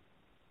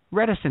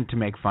reticent to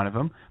make fun of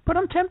him, but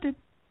I'm tempted.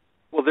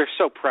 Well, they're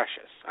so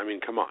precious. I mean,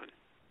 come on.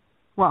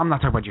 Well, I'm not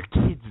talking about your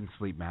kids in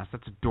sleep masks.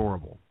 That's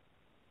adorable.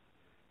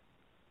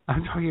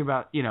 I'm talking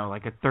about,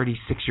 like a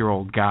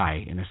 36-year-old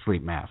guy in a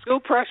sleep mask.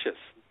 Still precious.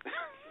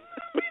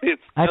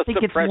 I think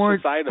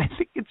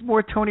it's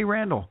more Tony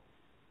Randall.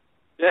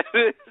 Yeah,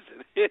 it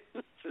is.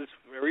 It's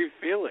very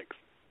Felix.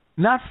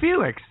 Not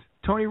Felix.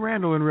 Tony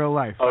Randall in real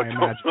life, I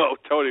imagine. Oh,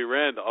 Tony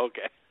Randall.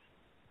 Okay.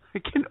 I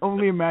can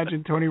only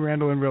imagine Tony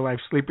Randall in real life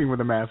sleeping with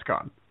a mask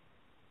on.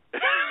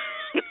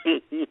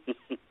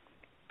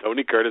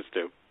 Tony Curtis,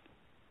 too.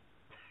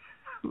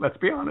 Let's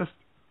be honest.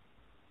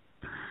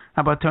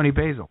 How about Tony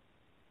Basil?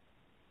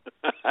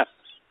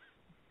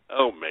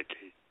 Oh,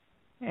 Mickey.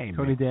 Hey,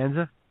 Tony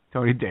Danza?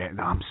 Tony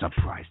Danza. I'm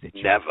surprised at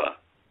you. Never.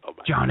 Oh,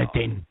 my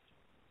Jonathan.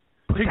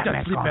 God. Take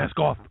that sleep mask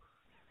off.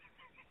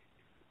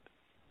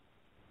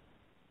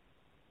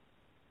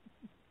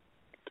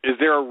 Is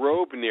there a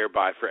robe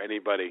nearby for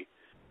anybody?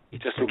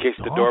 Just in case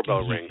the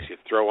doorbell rings, you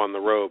throw on the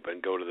robe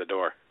and go to the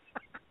door.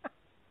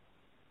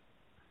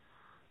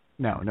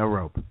 No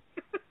robe.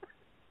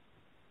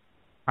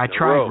 I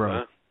tried robe.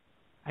 Huh?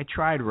 I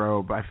tried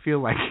robe. I feel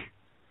like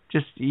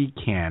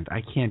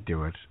I can't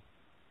do it.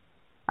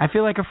 I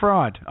feel like a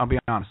fraud, I'll be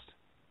honest.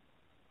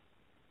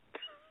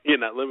 You're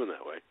not living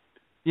that way.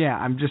 Yeah,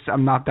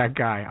 I'm not that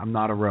guy. I'm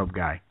not a robe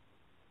guy.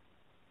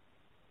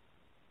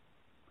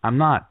 I'm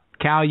not.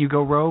 Cal, you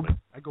go robe?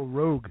 I go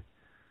rogue.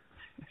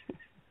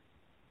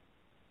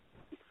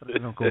 I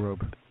don't go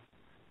robe.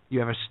 You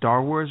have a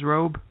Star Wars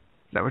robe?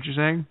 Is that what you're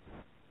saying?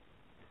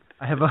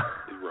 I have the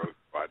Rogue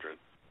Squadron.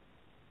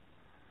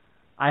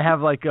 I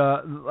have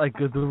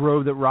the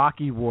robe that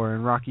Rocky wore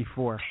in Rocky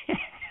 4.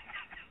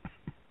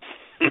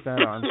 Put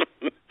that on.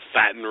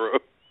 Satin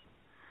robe.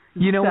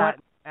 You know what?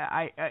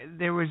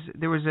 There was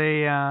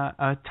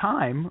a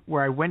time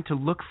where I went to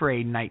look for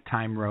a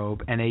nighttime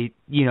robe, and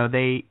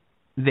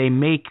they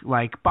make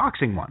like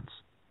boxing ones,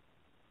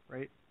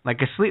 right? Like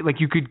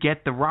you could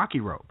get the Rocky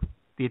robe,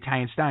 The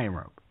Italian stallion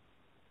robe.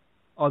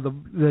 Oh,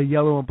 the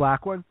yellow and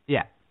black one?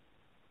 Yeah.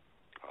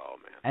 Oh,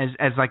 man.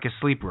 As like a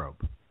sleep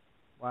robe.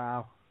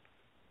 Wow.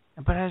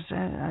 But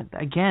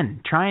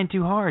again, trying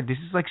too hard. This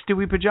is like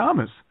Stewie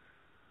pajamas.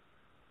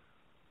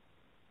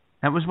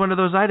 That was one of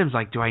those items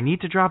like, do I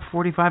need to drop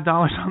 $45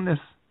 on this?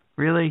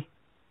 Really?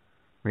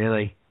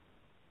 Really?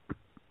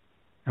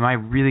 Am I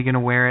really going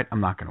to wear it? I'm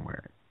not going to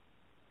wear it.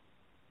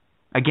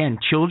 Again,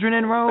 children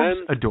in robes,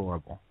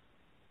 adorable.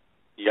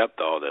 Yep,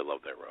 they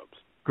love their robes.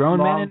 Grown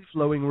Long, men in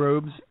flowing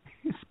robes.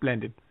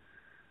 Splendid.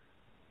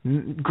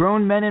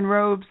 Grown men in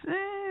robes,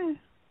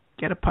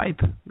 get a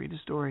pipe, read a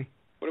story.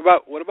 What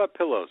about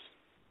pillows?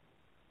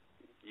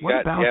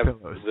 What about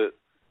pillows?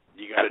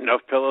 You got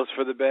enough pillows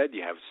for the bed?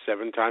 You have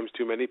 7 times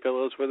too many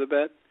pillows for the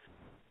bed?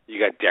 You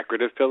got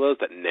decorative pillows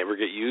that never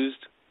get used?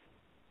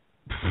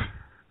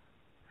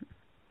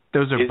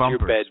 Those are Is bumpers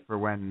your bed for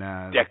when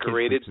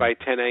decorated by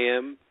 10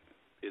 a.m.?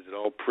 Is it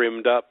all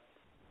primmed up?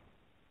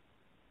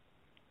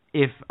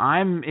 If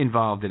I'm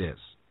involved, it is.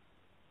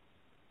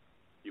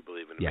 You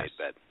believe in a yes,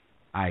 made bed?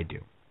 I do.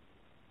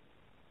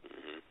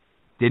 Mm-hmm.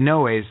 Didn't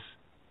always.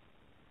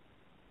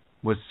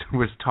 Was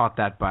taught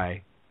that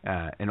by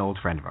an old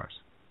friend of ours,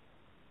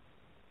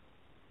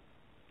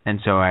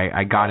 and so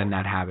I got in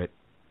that habit.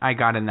 I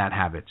got in that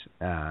habit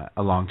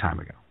a long time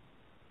ago.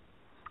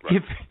 Right.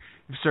 If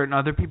certain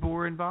other people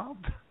were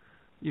involved,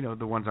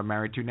 the ones I'm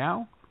married to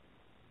now,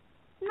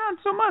 not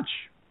so much.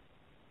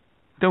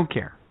 Don't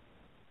care.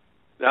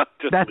 No,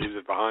 just leaves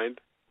it behind.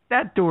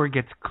 That door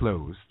gets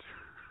closed.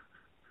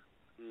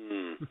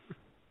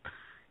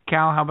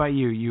 Cal, how about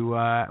you?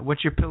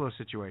 What's your pillow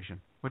situation?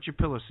 What's your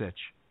pillow sitch?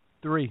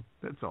 3.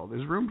 That's all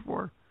there's room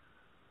for.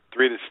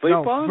 3 to sleep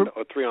on,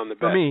 or 3 on the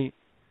bed? For me.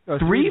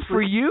 3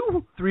 for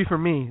you? 3 for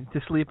me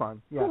to sleep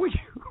on. Yeah.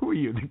 Who are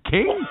you, the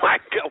king? Oh my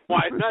God!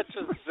 Why not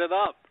just sit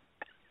up?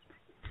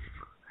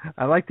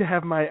 I like to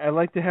have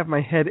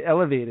my head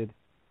elevated.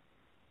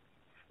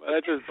 Why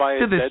not just buy a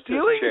dentist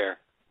chair?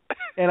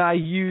 And I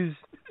use.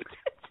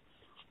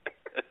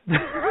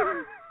 You're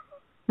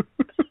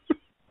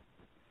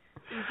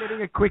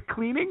getting a quick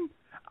cleaning?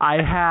 I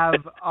have.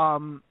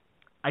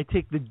 I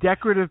take the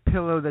decorative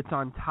pillow that's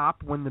on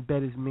top when the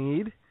bed is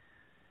made,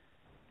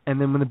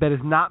 and then when the bed is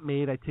not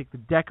made, I take the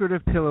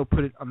decorative pillow,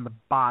 put it on the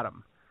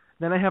bottom.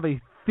 Then I have a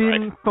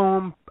thin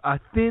foam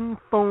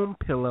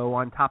pillow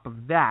on top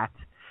of that,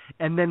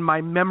 and then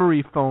my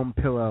memory foam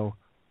pillow,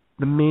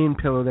 the main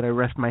pillow that I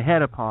rest my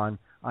head upon,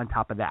 on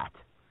top of that.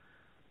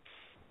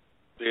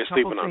 So you're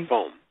sleeping on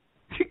foam.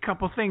 A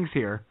couple things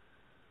here.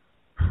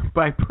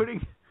 By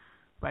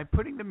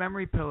putting the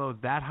memory pillow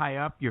that high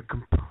up, you're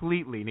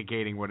completely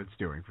negating what it's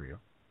doing for you.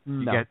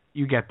 No.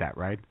 You get that,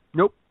 right?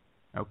 Nope.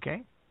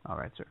 Okay. All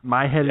right, sir.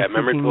 My head is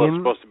memory pillow is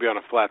supposed to be on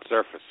a flat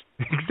surface.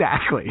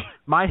 Exactly.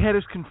 My head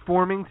is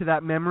conforming to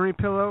that memory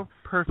pillow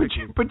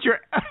perfectly. But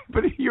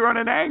you're on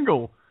an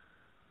angle.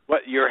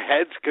 What? Your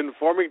head's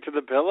conforming to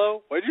the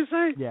pillow? What did you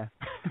say?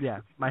 Yeah.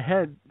 My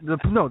head. The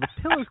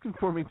pillow's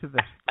conforming to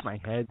my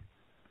head.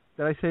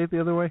 Did I say it the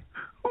other way?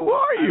 Who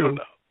are you? I don't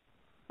know.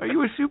 Are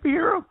you a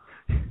superhero?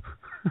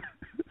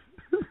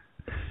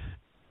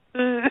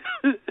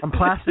 I'm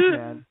Plastic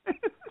Man.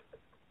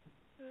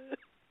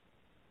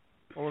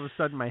 All of a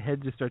sudden, my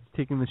head just starts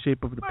taking the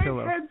shape of the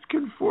pillow. My head's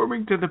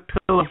conforming to the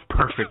pillow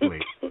perfectly.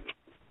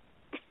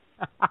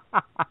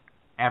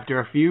 After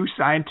a few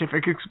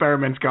scientific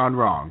experiments gone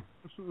wrong,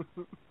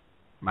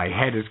 my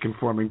head is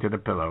conforming to the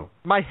pillow.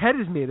 My head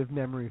is made of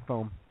memory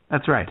foam.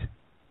 That's right.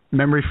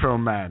 Memory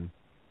foam man.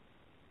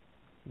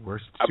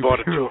 Worst superhero I bought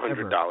a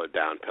 $200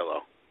 down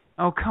pillow.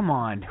 Oh, come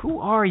on. Who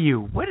are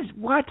you? What?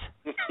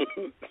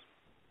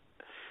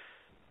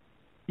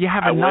 You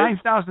have a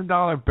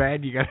 $9,000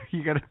 bed. You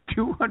got a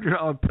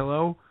 $200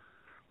 pillow.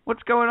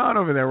 What's going on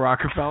over there,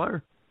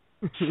 Rockefeller?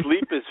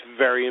 Sleep is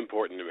very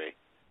important to me.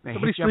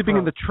 Somebody's sleeping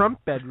in the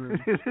Trump bedroom.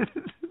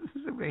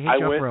 I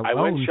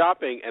went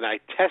shopping and I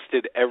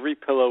tested every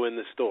pillow in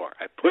the store.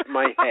 I put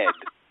my head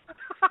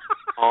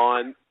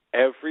on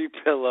every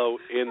pillow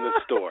in the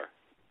store.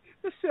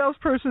 The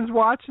salesperson's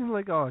watching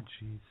like, oh,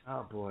 jeez.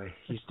 Oh, boy.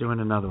 He's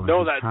doing another one.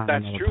 No,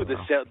 that's true.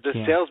 The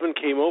salesman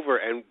came over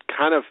and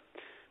kind of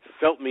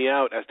felt me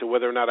out as to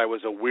whether or not I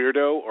was a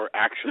weirdo or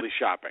actually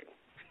shopping.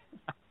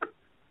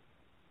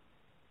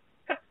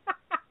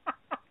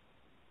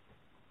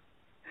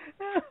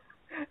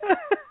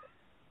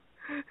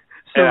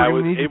 And I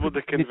was able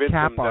to convince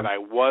them that I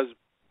was...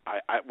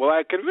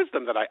 I convinced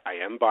them that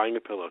I am buying a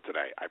pillow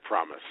today. I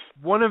promise.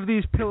 One of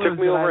these pillows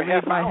that I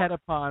laid my head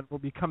upon will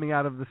be coming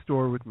out of the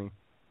store with me.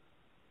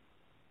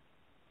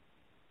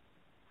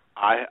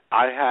 I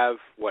have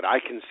what I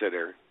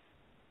consider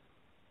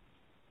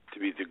to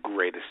be the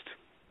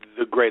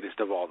greatest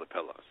of all the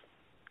pillows.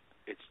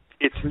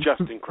 It's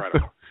just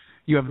incredible.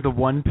 You have the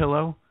one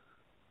pillow?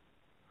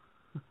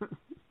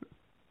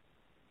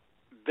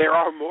 There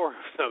are more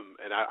of them,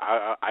 and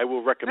I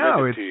will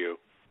recommend it to you.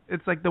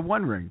 It's like the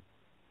One Ring.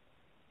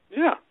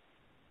 Yeah.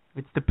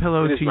 It's the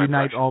pillow to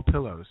unite all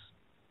pillows.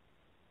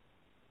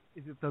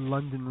 Is it the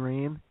London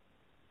Rain?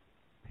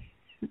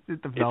 It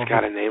the velvet? It's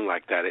got a name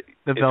like that.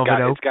 The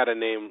Velvet Oak? It's got a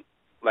name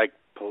like,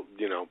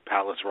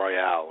 Palace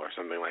Royale or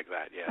something like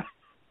that, yeah.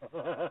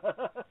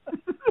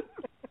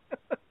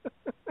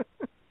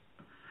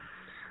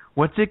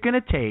 What's it going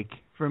to take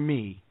for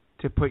me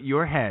to put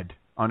your head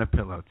on a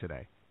pillow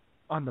today?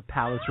 On the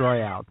Palace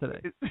Royale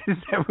today. Is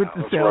that what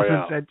the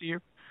salesman said to you?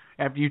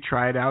 After you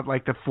tried out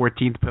like the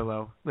 14th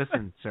pillow?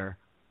 Listen, sir.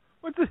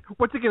 What's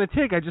it going to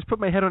take? I just put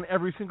my head on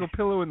every single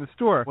pillow in the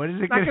store. What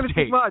is it going to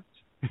take? Not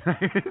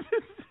going to take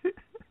much.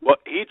 Well,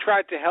 he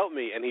tried to help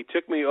me, and he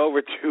took me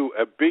over to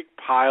a big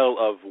pile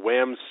of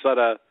Wham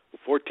Sutta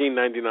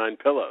 $14.99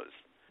 pillows.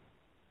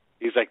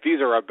 He's like, these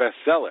are our best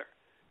seller.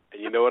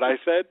 And you know what I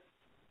said?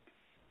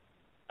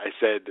 I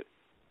said,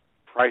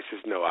 price is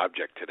no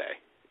object today.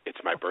 It's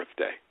my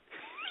birthday.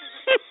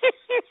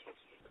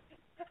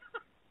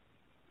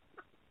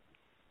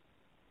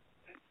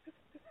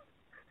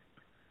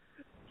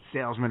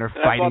 Salesmen are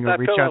fighting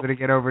over each other to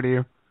get over to you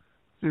as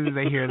soon as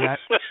they hear that.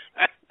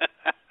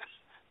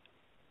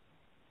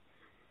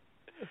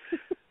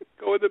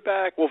 Go in the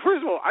back. Well,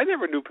 first of all, I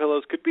never knew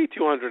pillows could be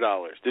 $200.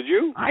 Did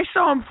you? I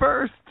saw them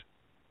first.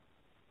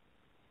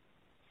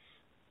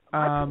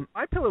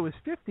 My pillow is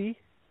 $50.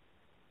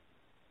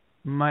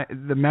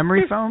 The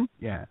memory foam?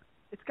 Yeah.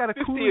 It's got a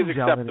 50 cooling is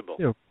gel acceptable.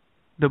 in it, too.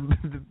 The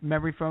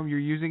memory foam you're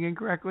using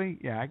incorrectly?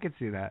 Yeah, I could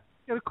see that.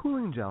 It's got a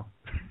cooling gel.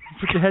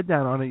 Put your head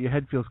down on it, your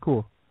head feels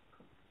cool.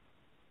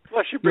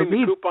 Plus, you bring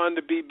the coupon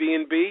to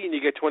B&B and you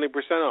get 20%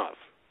 off.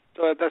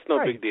 So that's no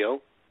big deal.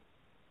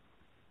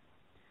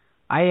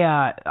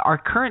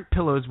 Our current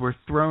pillows were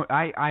thrown.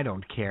 I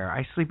don't care.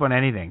 I sleep on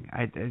anything.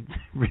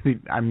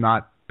 I'm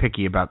not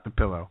picky about the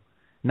pillow.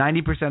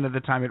 90% of the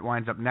time it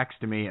winds up next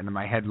to me, and then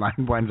my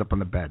headline winds up on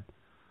the bed.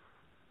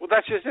 Well,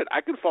 that's just it. I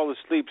can fall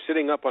asleep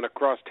sitting up on a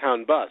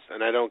crosstown bus,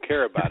 and I don't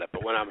care about it.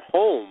 But when I'm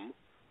home,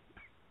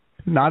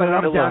 not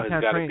enough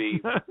downtown train.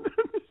 Be.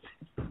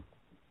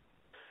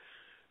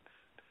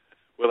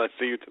 Will I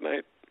see you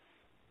tonight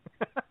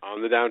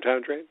on the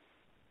downtown train?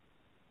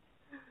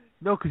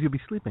 No, because you'll be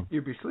sleeping.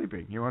 You'll be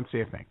sleeping. You won't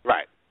see a thing.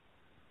 Right.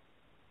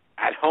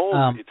 At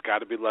home, it's got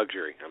to be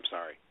luxury. I'm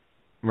sorry.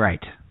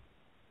 Right.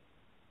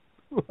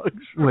 Luxury.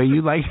 Well,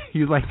 you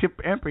like to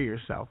pamper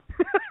yourself.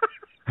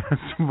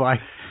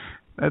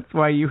 That's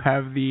why you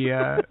have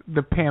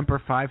the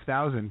Pamper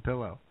 5000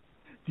 pillow.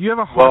 Do you have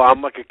a? Well,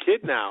 I'm like a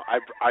kid now.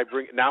 I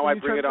bring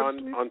it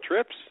on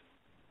trips.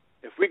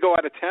 If we go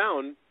out of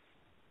town,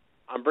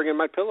 I'm bringing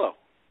my pillow.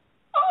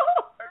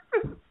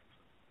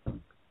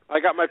 I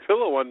got my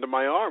pillow under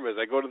my arm as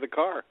I go to the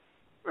car.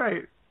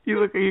 Right. You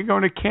look like you're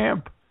going to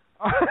camp.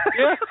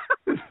 Yeah.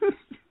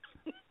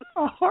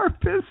 A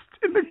harpist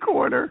in the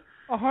corner.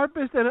 A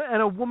harpist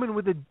and a woman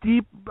with a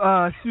deep,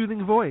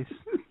 soothing voice.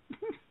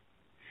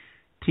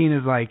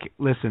 Tina's like,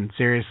 listen,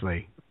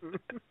 seriously.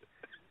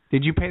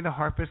 Did you pay the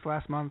harpist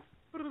last month?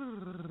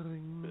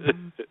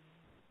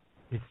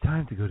 It's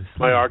time to go to sleep.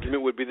 My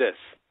argument would be this.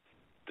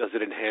 Does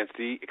it enhance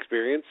the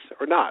experience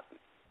or not?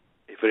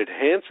 If it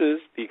enhances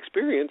the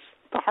experience,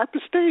 the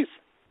harpist stays.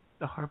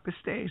 The harpist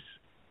stays.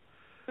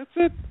 That's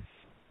it.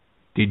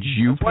 Did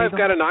you That's why I've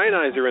got an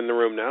ionizer in the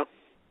room now.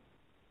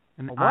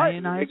 An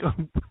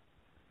ionizer?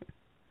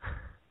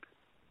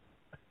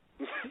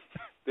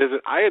 There's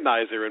an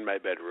ionizer in my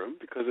bedroom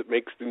because it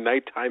makes the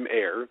nighttime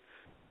air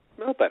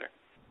smell better.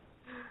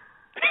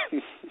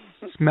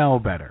 Smell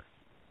better.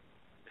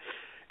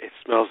 It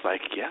smells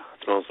like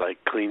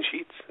clean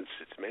sheets.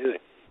 It's amazing.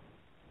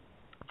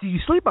 Do you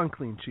sleep on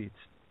clean sheets?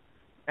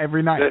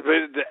 Every night.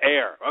 The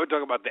air. I would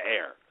talk about the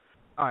air.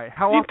 All right.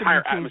 How the often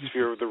entire do you change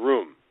atmosphere of the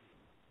room.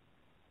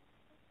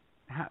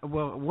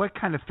 Well, what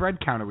kind of thread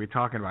count are we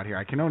talking about here?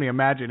 I can only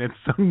imagine it's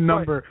some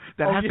number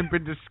that hasn't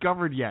been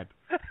discovered yet.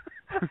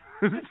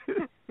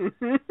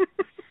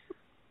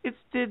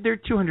 They're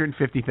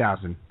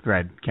 250,000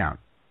 thread count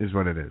is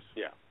what it is.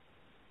 Yeah.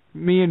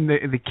 Me and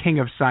the king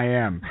of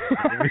Siam.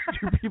 There's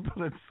two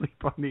people that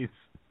sleep on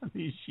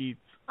these sheets.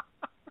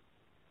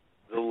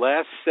 The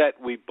last set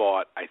we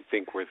bought, I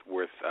think, worth 1,000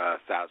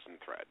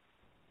 thread.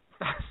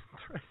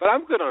 But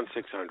I'm good on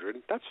 600.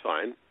 That's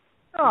fine.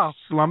 Oh,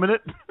 slumming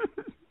it.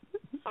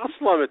 I'll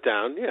slum it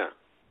down. Yeah.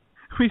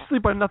 We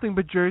sleep on nothing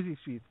but jersey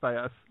sheets by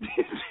us.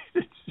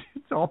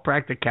 It's all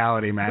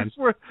practicality, man. It's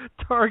for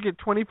Target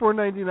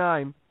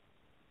 $24.99.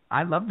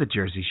 I love the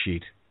jersey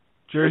sheet.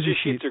 Jersey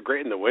sheets are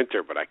great in the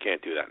winter, but I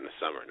can't do that in the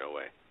summer. No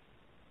way.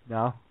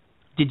 No.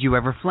 Did you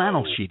ever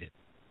flannel sheet it?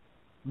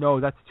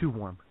 No, that's too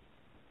warm.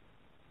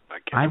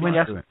 I went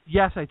through it.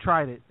 Yes, I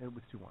tried it. It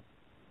was too warm.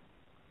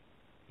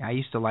 Yeah, I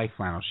used to like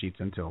flannel sheets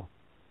until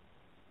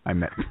I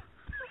met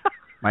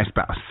my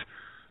spouse.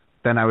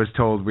 Then I was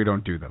told we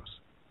don't do those.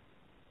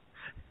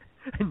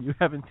 And you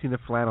haven't seen a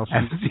flannel sheet?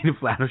 I haven't seen a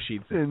flannel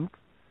sheet since.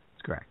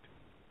 That's correct.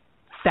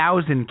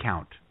 1,000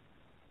 count.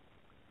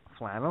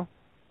 Flannel?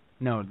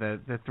 No,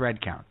 the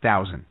thread count.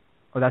 1,000.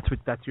 Oh, that's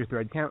your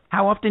thread count?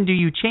 How often do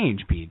you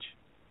change, Peach?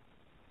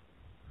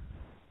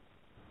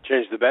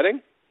 Change the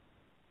bedding?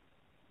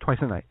 Twice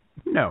a night.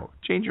 No,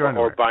 change your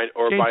underwear.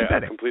 Or buy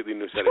a completely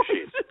new set of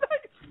sheets.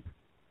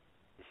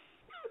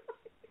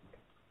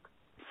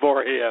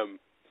 4 a.m.,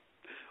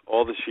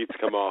 all the sheets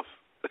come off.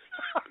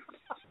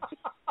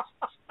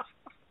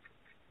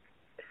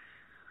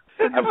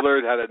 I've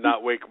learned how to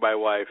not wake my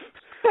wife.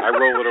 I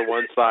roll it to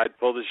one side,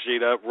 pull the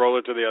sheet up, roll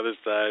it to the other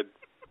side.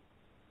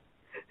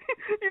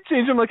 You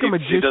change them like a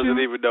magician? She doesn't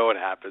even know what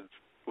happens.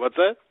 What's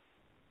that?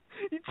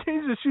 You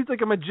change the sheets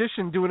like a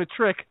magician doing a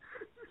trick.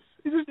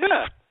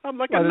 Yeah, I'm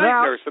like a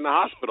night nurse in the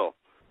hospital.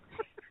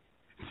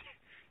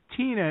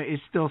 Tina is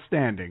still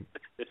standing.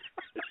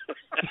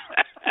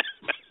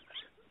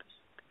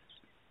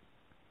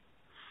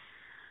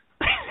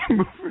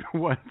 Move to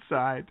one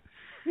side.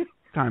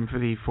 Time for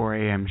the 4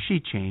 a.m.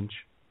 sheet change.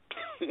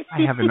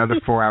 I have another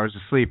 4 hours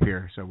of sleep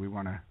here, so we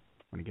want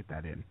to get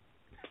that in.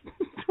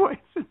 Twice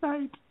a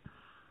night.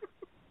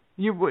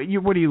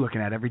 What are you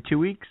looking at? Every 2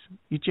 weeks?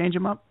 You change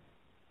them up?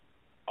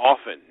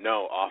 Often.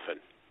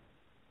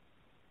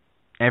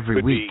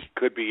 Every week.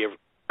 Could be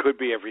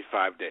every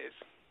 5 days.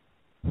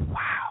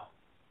 Wow.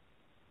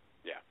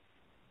 Yeah.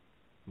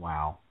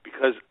 Wow.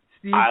 Because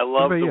Steve, I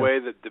love the way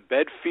that the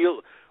bed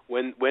feels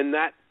when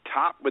that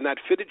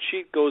fitted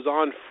sheet goes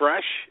on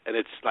fresh and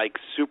it's like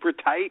super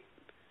tight.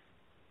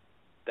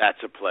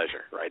 That's a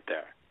pleasure right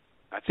there.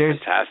 That's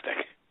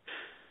fantastic.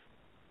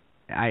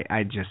 I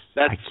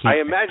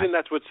imagine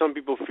that's what some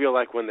people feel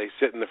like when they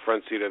sit in the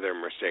front seat of their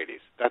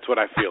Mercedes. That's what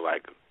I feel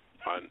like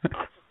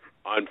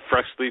on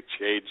freshly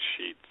changed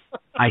sheets.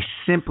 I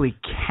simply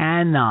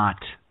cannot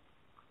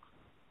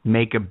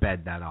make a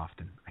bed that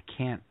often. I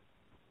can't.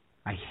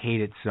 I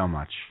hate it so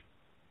much.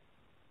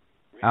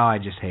 Really? Oh, I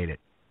just hate it.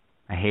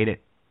 I hate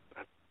it.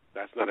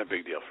 That's not a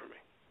big deal for me.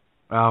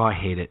 Oh, I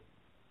hate it.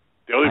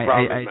 The only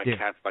problem is my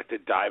cats like to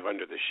dive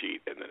under the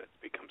sheet, and then it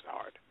becomes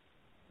hard.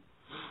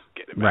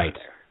 Get them out of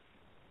there.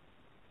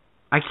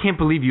 I can't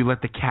believe you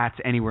let the cats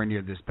anywhere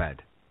near this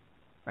bed.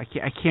 I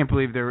can't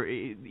believe they're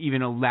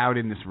even allowed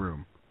in this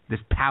room, this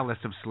palace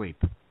of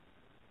sleep.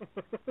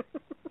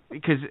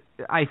 Because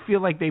I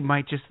feel like they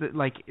might just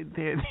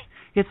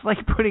it's like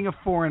putting a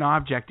foreign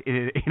object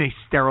in a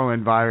sterile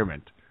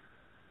environment.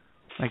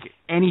 Like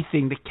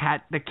anything, the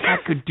cat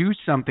could do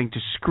something to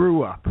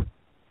screw up.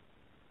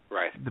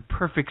 Right. The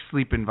perfect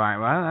sleep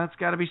environment. Well, that's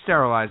got to be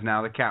sterilized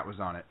now. The cat was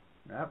on it.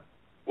 Yep.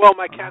 Well,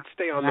 my cats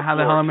stay on the how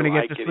floor the hell I'm so gonna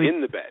I get to get sleep?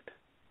 in the bed.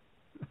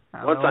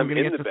 Once I'm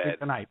in the bed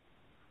tonight,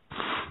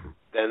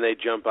 then they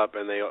jump up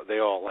and they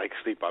all like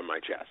sleep on my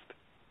chest.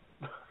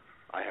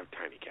 I have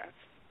tiny cats.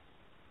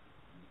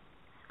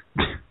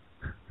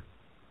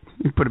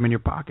 You put them in your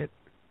pocket.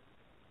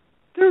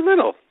 They're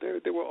little.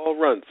 They were all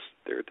runts.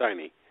 They're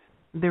tiny.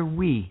 They're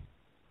wee.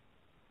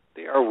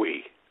 They are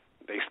wee.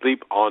 They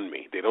sleep on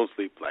me. They don't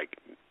sleep like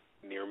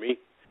near me.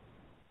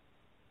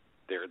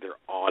 They're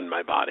on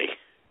my body,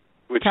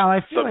 which Cal, I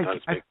feel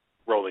sometimes makes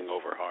rolling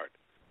over hard.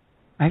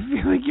 I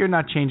feel like you're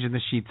not changing the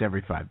sheets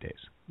every 5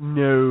 days.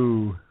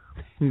 No.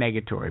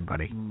 Negatory,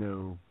 buddy.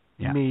 No.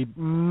 Yeah.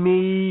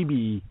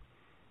 Maybe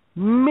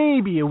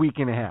a week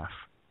and a half,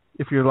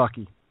 if you're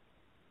lucky.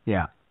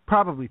 Yeah.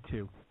 Probably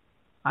 2.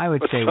 I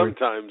would say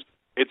sometimes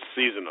it's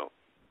seasonal.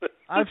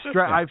 I've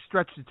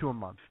stretched it to a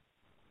month.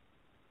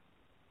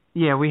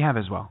 Yeah, we have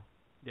as well.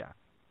 Yeah.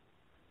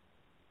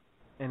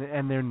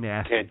 And they're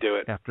nasty. Can't do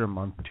it. After a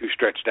month. Too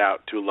stretched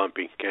out, too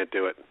lumpy. Can't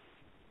do it.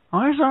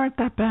 Ours aren't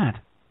that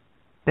bad.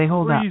 They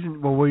hold up.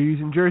 We're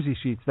using jersey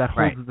sheets that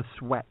holds the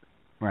sweat.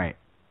 Right.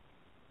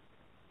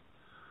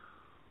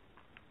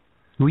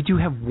 We do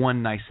have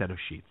one nice set of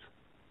sheets.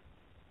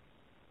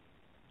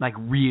 Like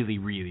really,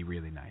 really,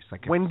 really nice.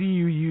 Like when do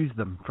you use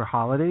them? For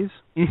holidays?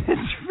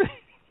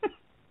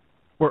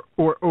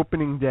 or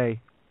opening day?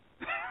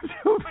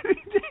 The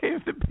opening day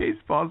of the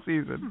baseball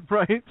season.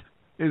 Right.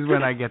 Is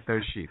when I get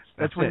those sheets.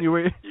 That's when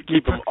you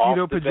keep them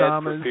off the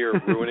pajamas. bed for fear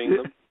of ruining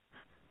them?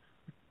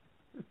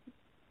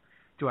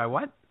 Do I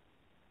what?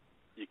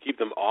 You keep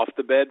them off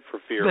the bed for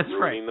fear of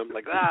ruining them?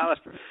 Like,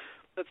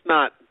 let's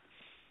not.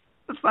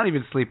 Let's not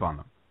even sleep on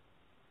them.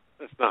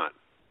 Let's not.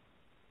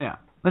 Yeah.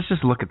 Let's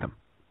just look at them.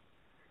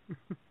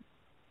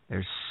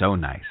 They're so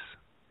nice.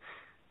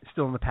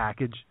 Still in the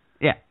package?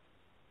 Yeah.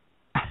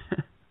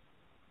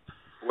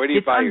 Where do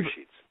you buy your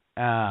sheets?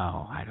 Oh,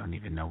 I don't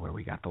even know where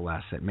we got the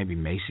last set. Maybe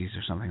Macy's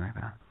or something like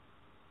that.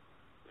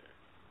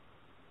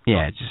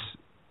 Yeah, just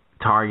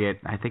Target.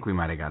 I think we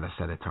might have got a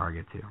set at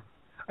Target, too.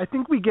 I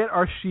think we get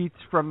our sheets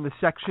from the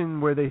section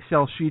where they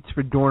sell sheets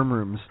for dorm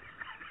rooms.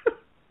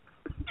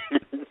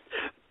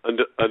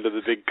 under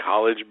the big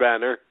college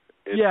banner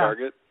in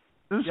Target?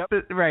 Yep.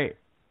 Right.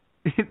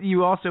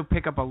 You also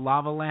pick up a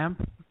lava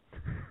lamp.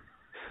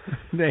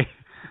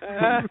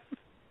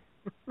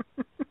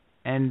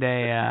 And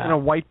a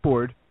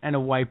whiteboard. And a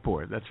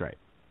whiteboard, that's right.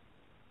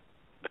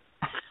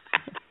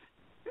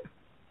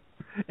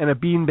 And a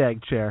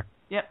beanbag chair.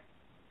 Yep.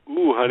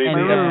 Ooh, honey,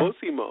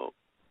 Mosimo.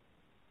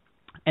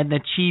 And the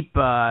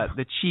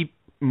cheap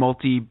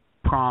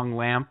multi-prong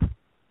lamp.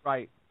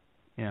 Right.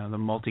 You know, the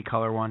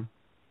multicolor one.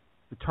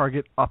 The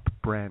Target Up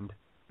brand.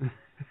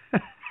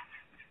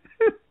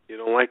 You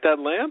don't like that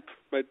lamp?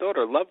 My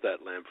daughter loved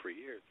that lamp for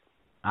years.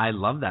 I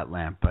love that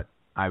lamp, but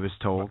I was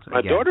told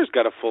My daughter's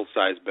got a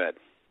full-size bed.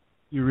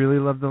 You really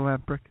love the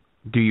lamp, Brick?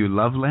 Do you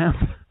love lamp?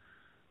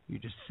 You're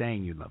just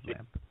saying you love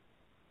lamp.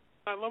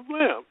 I love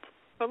lamp.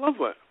 I love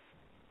lamp.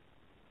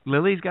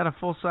 Lily's got a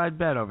full-size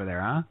bed over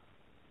there, huh?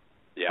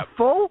 Yeah.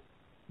 Full?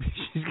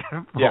 She's got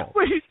a full. Yeah.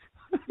 Wait,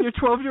 your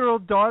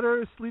 12-year-old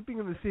daughter is sleeping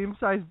in the same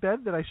size bed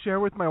that I share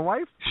with my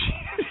wife?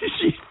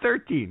 She's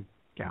 13.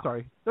 Cal.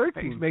 Sorry,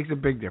 13. Makes a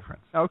big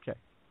difference. Okay.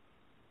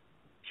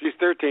 She's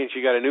 13.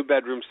 She got a new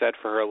bedroom set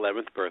for her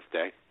 11th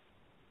birthday.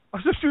 Oh,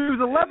 so she was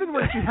 11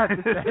 when she had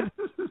this bed.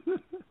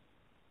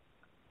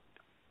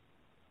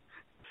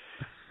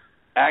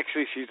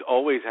 Actually, she's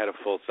always had a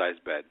full-size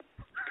bed.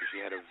 She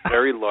had a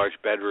very large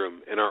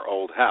bedroom in our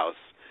old house,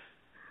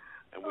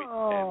 and we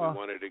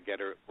wanted to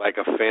get her like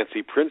a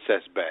fancy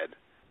princess bed,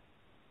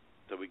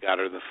 so we got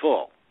her the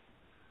full.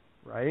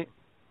 Right.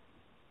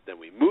 Then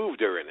we moved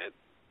her in it,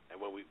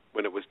 and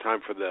when it was time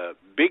for the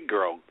big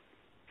girl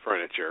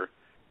furniture,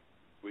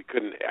 we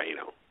couldn't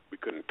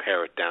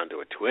pare it down to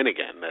a twin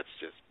again.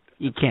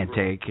 You can't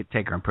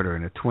take her and put her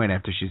in a twin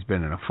after she's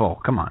been in a full.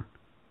 Come on.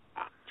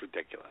 It's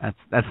ridiculous.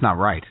 That's not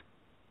right.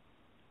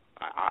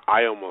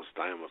 I almost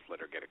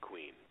let her get a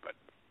queen, but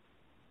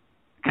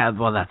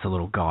well, that's a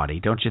little gaudy,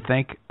 don't you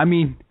think? I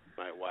mean,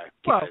 my wife.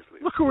 Well,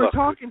 look who we're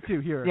talking to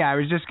here. Yeah, I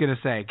was just gonna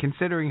say,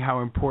 considering how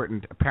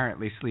important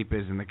apparently sleep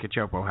is in the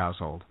Cachopo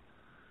household.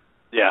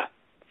 Yeah,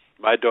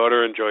 my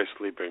daughter enjoys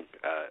sleeping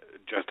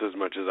just as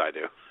much as I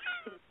do.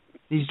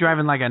 He's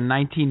driving like a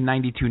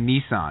 1992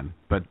 Nissan,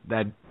 but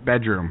that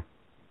bedroom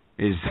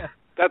is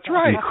that's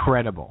right.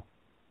 Incredible.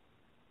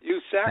 You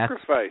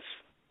sacrifice.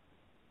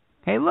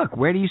 Hey, look,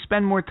 where do you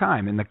spend more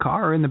time, in the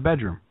car or in the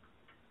bedroom?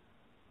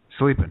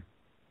 Sleeping.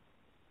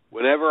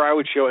 Whenever I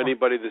would show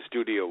anybody the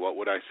studio, what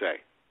would I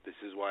say? This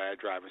is why I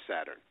drive a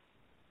Saturn.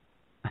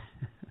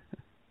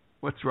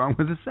 What's wrong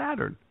with a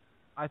Saturn?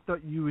 I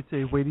thought you would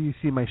say, wait till you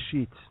see my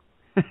sheets.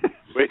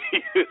 Wait till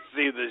you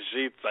see the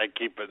sheets I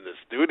keep in the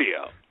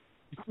studio.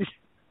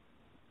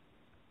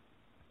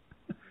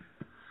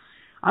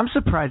 I'm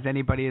surprised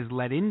anybody has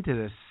let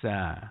into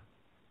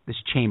this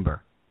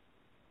chamber.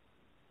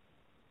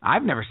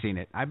 I've never seen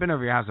it. I've been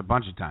over your house a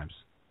bunch of times.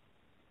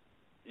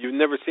 You've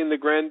never seen the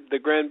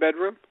grand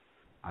bedroom?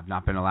 I've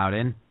not been allowed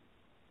in.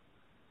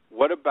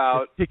 What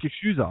about... Take your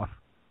shoes off.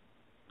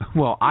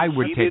 Well, I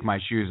would take my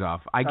shoes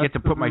off. I get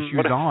to put my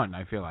shoes on,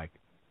 I feel like.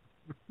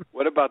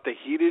 What about the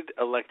heated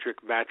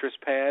electric mattress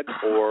pad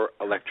or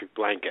electric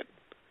blanket?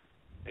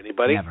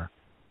 Anybody?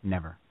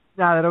 Never.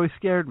 Nah, that always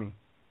scared me.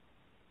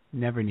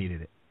 Never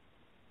needed it.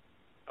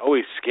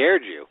 Always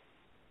scared you?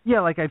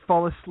 Yeah, like I'd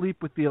fall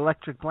asleep with the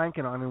electric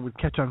blanket on and it would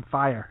catch on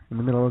fire in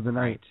the middle of the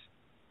night.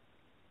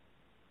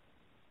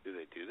 Do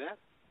they do that?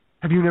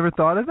 Have you never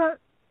thought of that?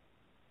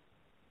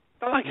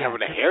 It's not like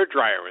having a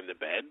hairdryer in the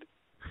bed.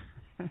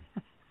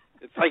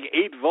 It's like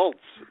 8 volts.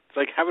 It's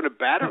like having a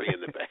battery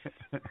in the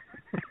bed.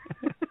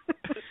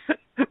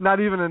 Not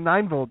even a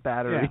 9-volt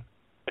battery.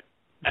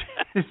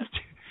 Yeah.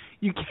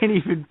 You can't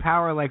even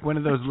power like one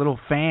of those little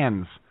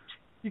fans.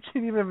 You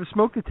can't even have a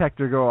smoke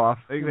detector go off.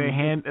 Like a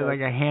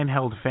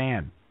handheld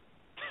fan.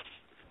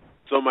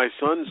 So my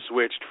son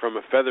switched from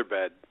a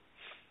featherbed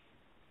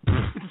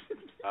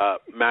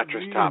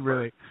mattress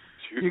topper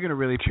you're gonna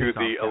really to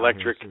the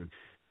electric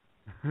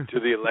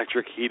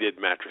heated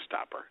mattress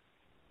topper.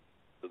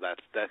 So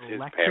that's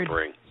his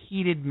pampering.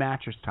 Heated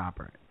mattress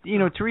topper. You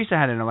know, Teresa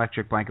had an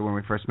electric blanket when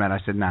we first met. I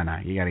said, no,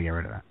 you got to get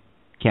rid of that.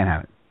 Can't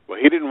have it. Well,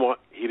 he didn't want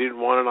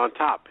it on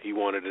top. He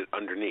wanted it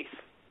underneath.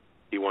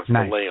 He wants to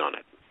lay on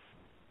it.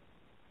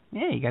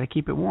 Yeah, you got to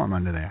keep it warm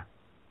under there.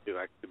 You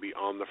like to be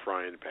on the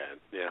frying pan.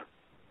 Yeah.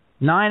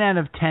 9 out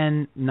of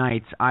 10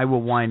 nights, I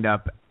will wind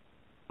up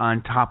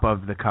on top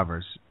of the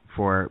covers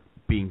for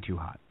being too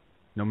hot,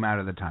 no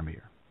matter the time of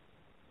year.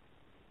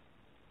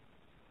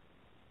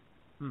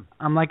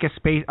 I'm like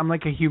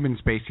a human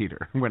space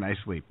heater when I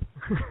sleep.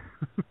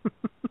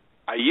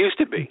 I used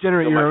to be.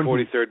 Generate until your my own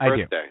 43rd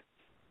birthday.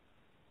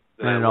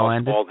 Then I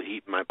lost all the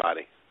heat in my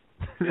body.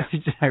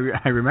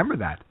 I remember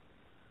that.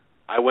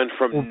 I went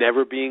from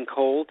never being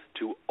cold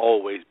to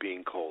always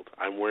being cold.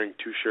 I'm wearing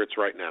 2 shirts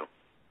right now.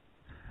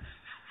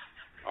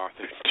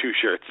 Arthur, 2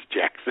 shirts,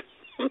 Jackson.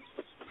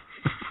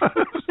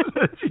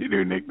 That's your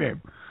new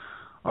nickname.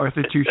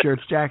 Arthur 2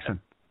 Shirts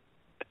Jackson.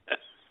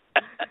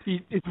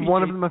 Is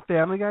one of them a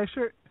Family Guy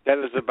shirt? That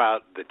is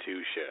about the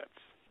 2 shirts.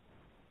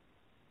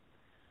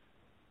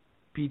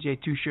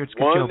 PJ 2 Shirts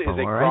One Cachopo, is a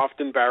all right? Croft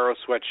and Barrow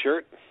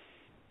sweatshirt.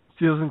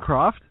 Seals and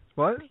Croft?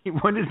 What?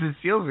 One is the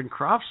Seals and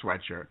Croft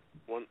sweatshirt.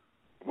 One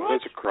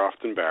is a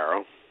Croft and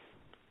Barrow.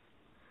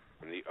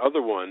 And the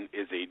other one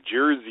is a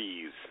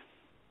Jersey's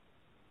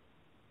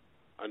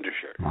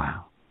undershirt.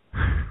 Wow.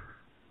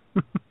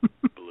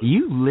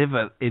 You live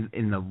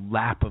in the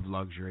lap of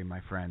luxury,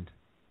 my friend.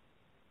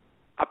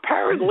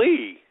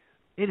 Apparently.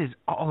 It is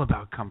all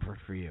about comfort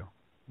for you.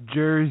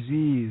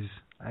 Jersey's.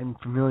 I'm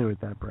familiar with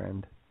that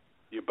brand.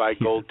 You buy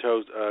gold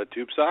toe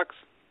tube socks?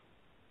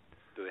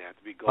 Do they have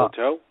to be gold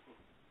toe?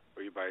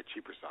 Or you buy a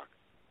cheaper sock?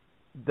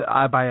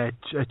 I buy a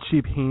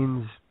cheap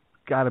Hanes.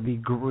 Got to be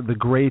the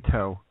gray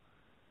toe.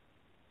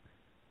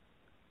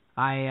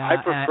 I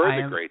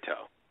prefer the gray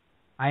toe.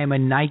 I am a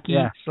Nike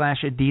 /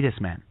 Adidas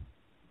man.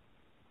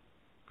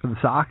 For the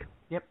sock?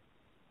 Yep.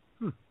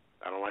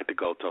 I don't like the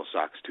gold toe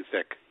socks. Too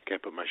thick.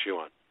 Can't put my shoe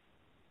on.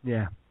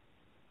 Yeah.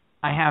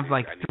 I have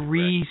like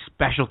 3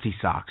 specialty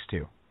socks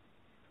too.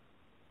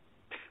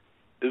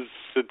 This is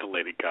a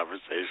scintillating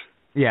conversation.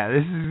 Yeah,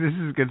 this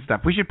is good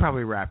stuff. We should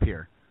probably wrap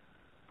here.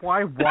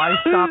 Why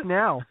stop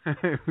now?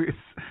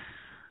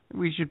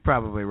 We should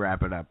probably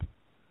wrap it up.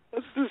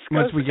 Let's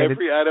discuss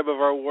every item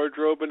of our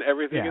wardrobe and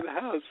everything in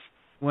the house.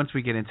 Once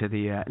we get into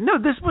the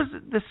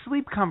the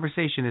sleep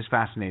conversation is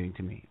fascinating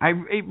to me.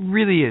 It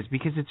really is,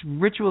 because it's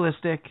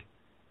ritualistic.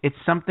 It's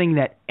something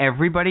that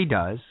everybody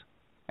does.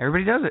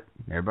 Everybody does it.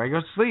 Everybody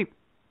goes to sleep.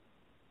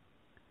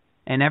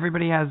 And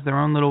everybody has their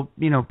own little,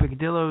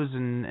 picadillos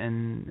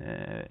and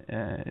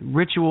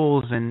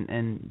rituals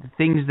and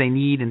things they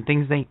need and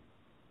things they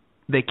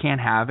can't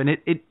have. And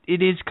it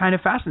is kind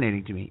of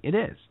fascinating to me. It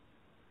is.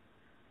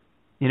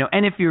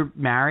 And if you're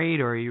married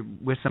or you're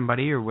with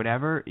somebody or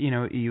whatever,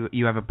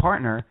 you have a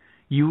partner,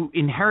 you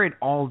inherit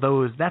all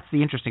those. That's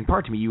the interesting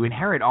part to me. You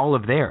inherit all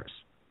of theirs.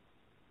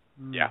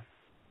 Yeah.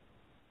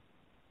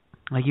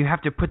 Like, you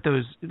have to put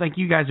those, like,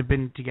 you guys have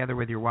been together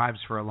with your wives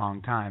for a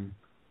long time.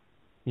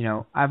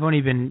 I've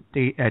only been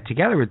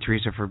together with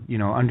Teresa for,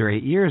 under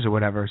 8 years or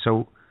whatever.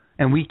 So,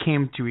 and we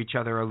came to each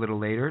other a little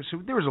later.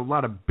 So there was a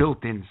lot of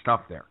built-in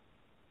stuff there.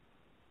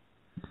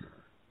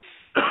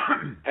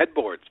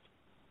 Headboards.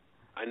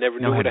 I never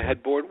knew what a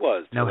headboard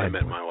was until I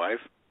met my wife.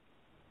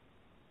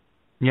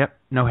 Yep,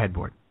 no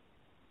headboard.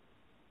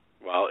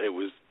 Well, it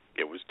was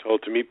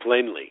told to me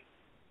plainly.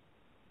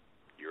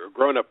 You're a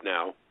grown-up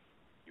now.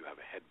 You have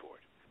a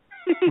headboard.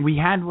 We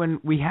had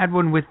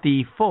one with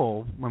the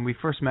full. When we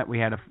first met,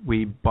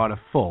 we bought a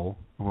full.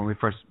 When we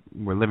first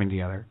were living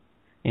together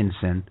in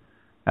Sin,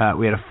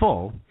 we had a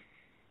full.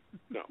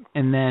 No.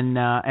 And then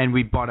and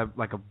we bought a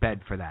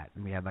bed for that,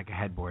 and we had like a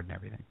headboard and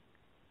everything.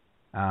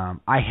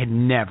 I had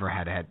never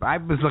had a headboard. I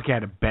was looking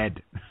at a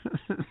bed.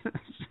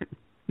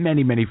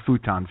 many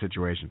futon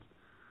situations.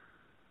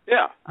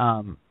 Yeah.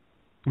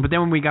 But then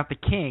when we got the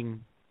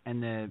king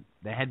and the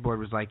headboard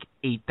was like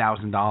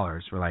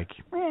 $8,000, we're like,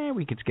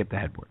 we could skip the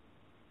headboard.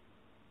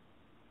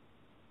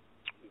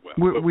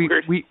 Well, we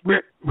put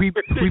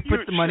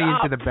the money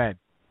into the bed.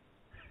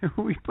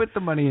 We put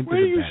the money into the bed.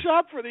 Where do you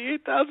shop for the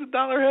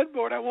 $8,000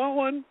 headboard? I want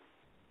one.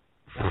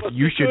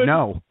 You should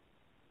know.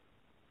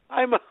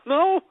 I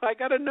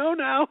gotta know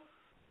now.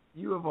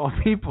 You of all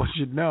people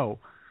should know.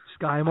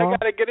 Sky Mall? I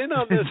gotta get in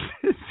on this.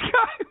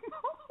 Sky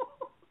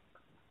Mall.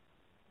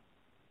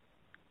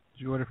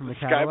 Did you order from the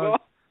Sky catalog? Mall?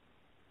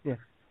 Yeah.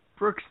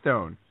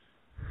 Brookstone.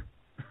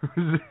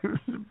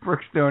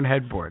 Brookstone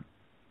headboard.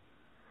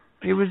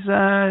 It was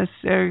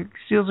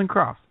Seals and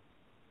Croft.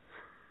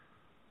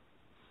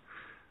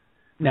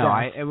 No,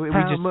 we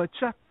how just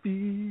much I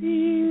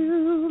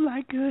feel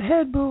like a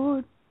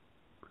headboard.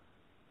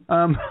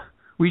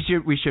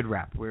 We should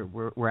wrap.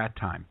 We're at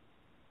time.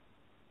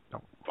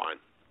 Fine.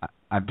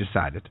 I've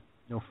decided.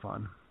 No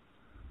fun.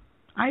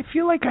 I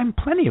feel like I'm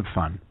plenty of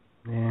fun.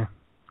 Yeah.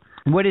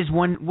 What is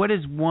one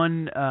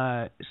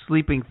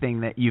sleeping thing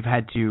that you've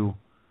had to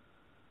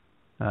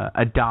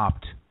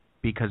adopt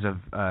because of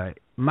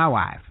my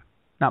wife?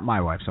 Not my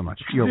wife so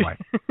much. Your wife.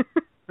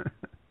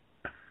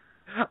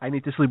 I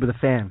need to sleep with a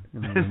fan.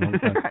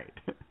 Right.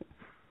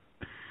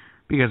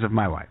 Because of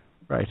my wife.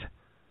 Right.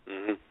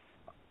 Mm-hmm.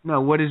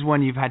 No, what is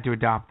one you've had to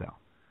adopt, though?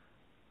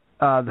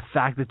 The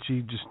fact that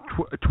she just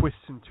twists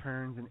and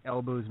turns and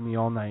elbows me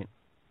all night.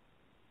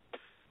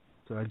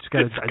 So I just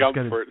gotta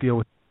deal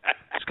with.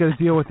 Just gotta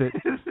deal with it.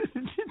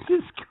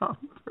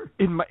 Discomfort.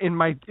 In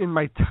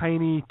my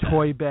tiny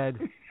toy bed.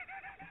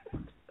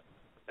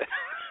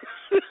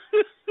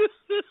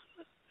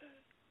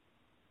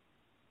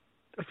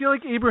 I feel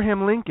like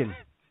Abraham Lincoln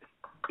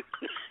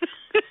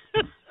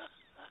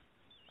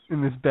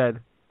in this bed.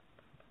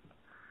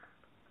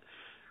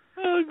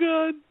 Oh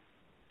God!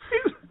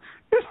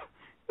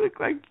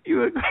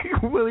 You look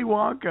like Willy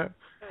Wonka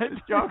at the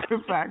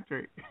chocolate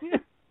factory.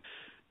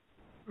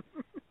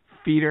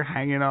 Feet are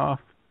hanging off.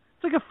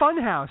 It's like a fun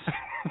house.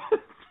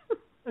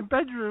 The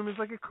bedroom is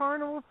like a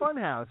carnival fun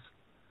house.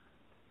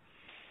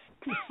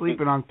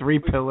 Sleeping on 3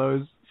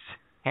 pillows,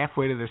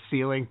 halfway to the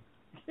ceiling.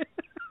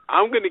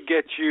 I'm going to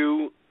get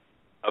you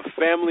a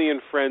family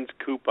and friends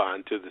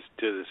coupon to the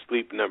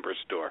Sleep Number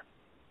store.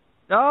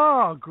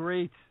 Oh,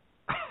 great!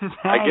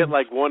 I get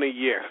like one a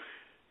year,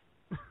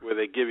 where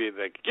they give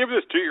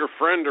this to your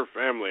friend or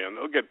family, and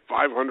they'll get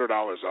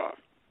 $500 off.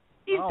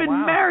 He's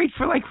been married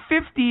for like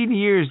 15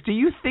 years. Do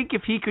you think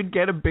if he could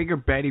get a bigger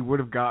bed, he would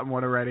have gotten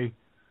one already?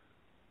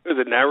 There's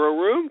a narrow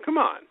room? Come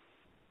on.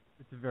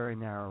 It's a very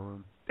narrow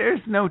room.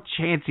 There's no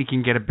chance he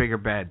can get a bigger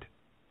bed.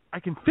 I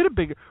can fit a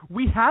bigger...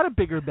 We had a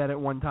bigger bed at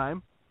one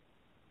time.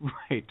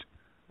 Right.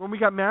 When we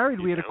got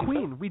married, we had a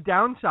queen. We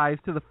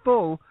downsized to the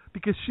full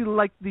because she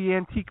liked the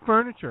antique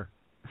furniture.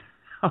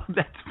 Oh,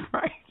 that's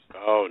right.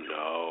 Oh,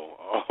 no.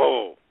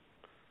 Oh.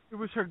 It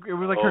was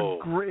like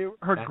her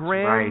that's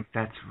grand...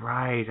 That's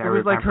right. I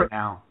was remember like her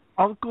now.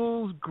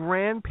 Uncle's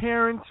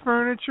grandparents'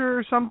 furniture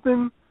or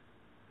something.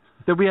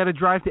 that we had to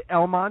drive to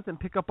Elmont and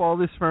pick up all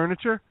this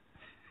furniture?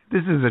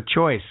 This is a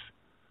choice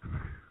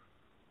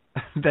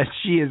that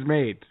she has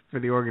made for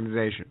the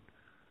organization.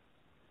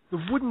 The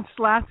wooden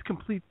slats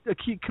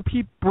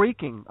keep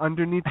breaking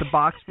underneath the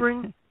box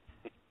spring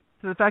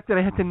to the fact that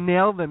I had to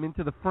nail them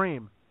into the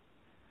frame.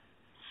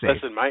 Safe.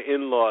 Listen, my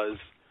in-laws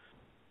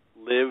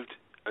lived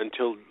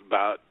until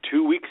about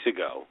 2 weeks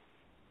ago.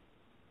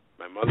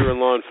 My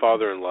mother-in-law and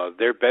father-in-law,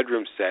 their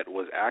bedroom set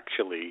was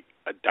actually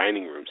a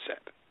dining room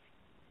set.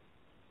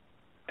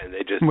 And they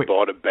just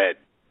bought a bed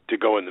to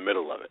go in the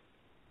middle of it.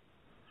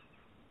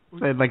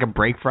 Like a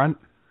break front?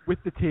 With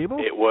the table?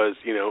 It was,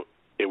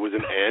 it was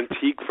an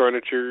antique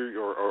furniture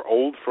or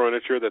old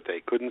furniture that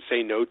they couldn't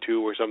say no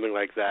to or something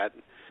like that.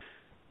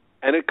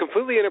 And it's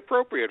completely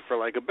inappropriate for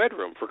like a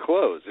bedroom for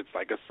clothes. It's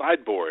like a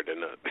sideboard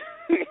and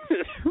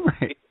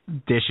right.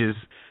 Dishes.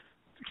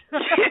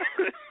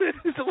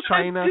 There's a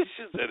China. lot of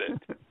dishes in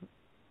it.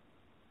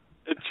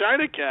 A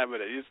china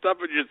cabinet. You stuff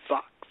in your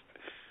socks.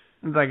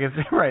 It's like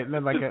right, and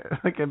then like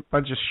a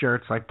bunch of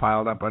shirts like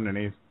piled up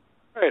underneath.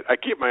 Right. I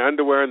keep my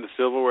underwear in the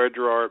silverware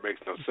drawer. It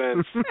makes no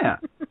sense. Yeah.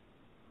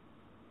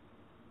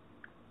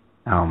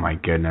 Oh my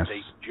goodness.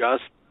 They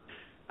just,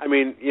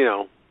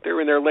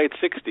 they're in their late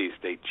 60s.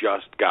 They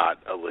just got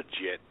a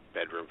legit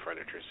bedroom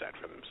furniture set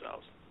for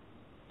themselves.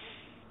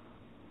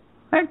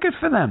 Hey, good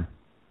for them.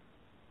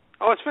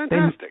 Oh, it's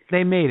fantastic.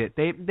 They made it.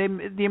 They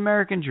the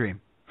American dream.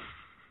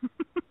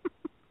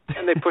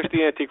 And they pushed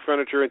the antique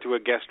furniture into a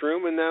guest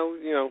room, and now,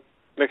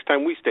 next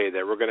time we stay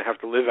there, we're going to have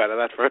to live out of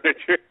that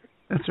furniture.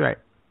 That's right.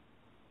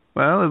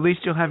 Well, at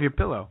least you'll have your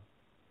pillow.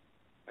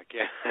 I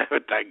can't have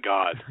it, thank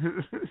God.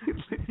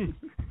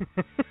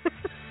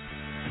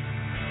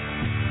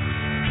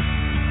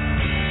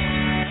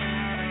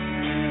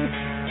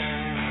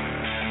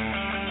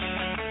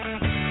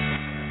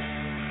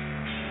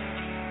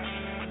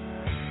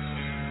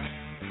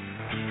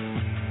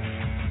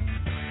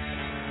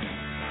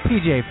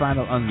 PJ,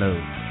 final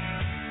unload.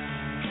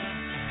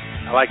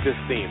 I like this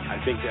theme. I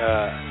think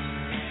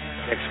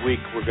next week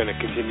we're going to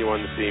continue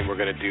on the theme. We're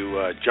going to do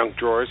junk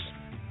drawers.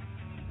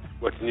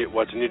 What's in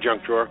your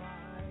junk drawer?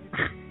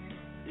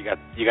 You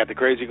got the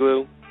crazy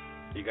glue.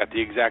 You got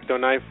the X-Acto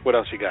knife. What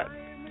else you got?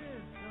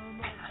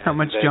 How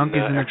much junk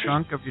is in the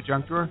trunk of your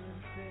junk drawer?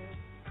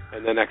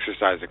 And then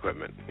exercise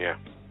equipment. Yeah.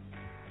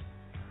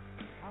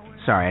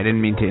 Sorry, I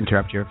didn't mean to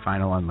interrupt your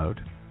final unload.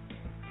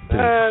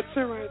 That's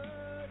all right.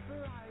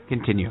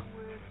 Continue.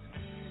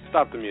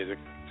 Stop the music.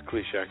 It's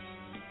cliche.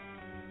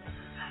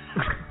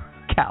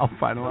 Cal,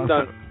 final I'm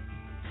unload. done.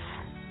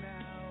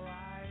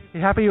 Hey,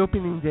 happy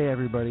opening day,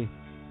 everybody.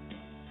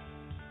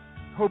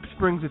 Hope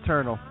springs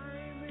eternal.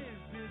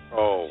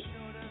 Oh.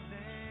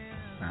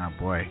 Oh,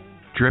 boy.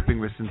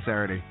 Dripping with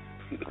sincerity.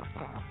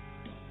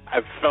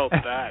 I've felt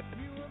that.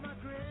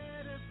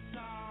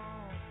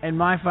 And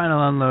my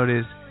final unload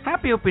is,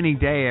 happy opening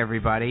day,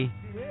 everybody.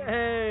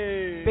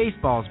 Hey!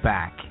 Baseball's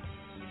back.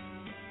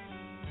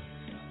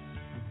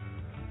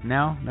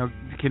 No? No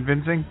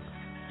convincing?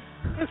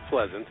 It's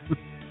pleasant.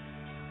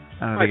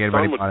 I don't think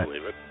anybody bought it.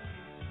 Believe it.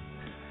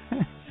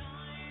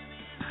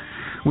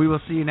 We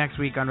will see you next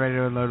week on Ready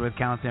to Unload with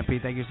Cal and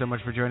Stampede. Thank you so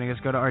much for joining us.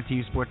 Go to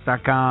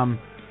RTUsports.com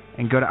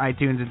and go to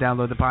iTunes and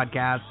download the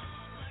podcast.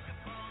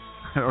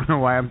 I don't know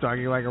why I'm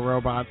talking like a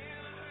robot.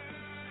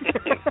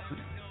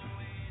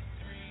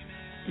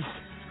 You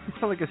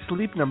sound like a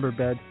sleep number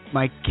bed.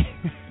 Mike.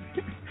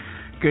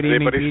 Good evening,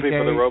 Anybody PJ. sleep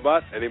with a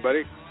robot?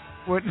 Anybody?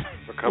 What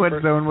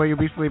comfort? zone will you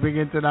be sleeping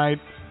in tonight?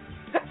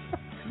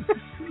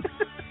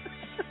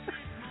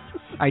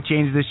 I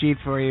changed the sheet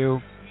for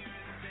you.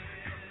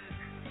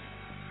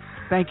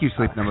 Thank you,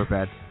 sleep number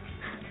bed.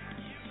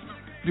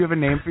 Do you have a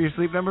name for your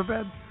sleep number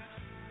bed?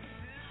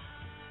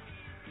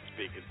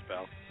 Speak and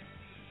spell.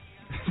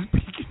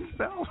 Speak and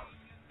spell.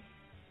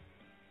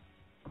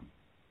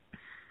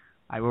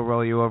 I will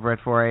roll you over at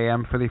 4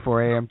 a.m. for the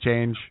 4 a.m.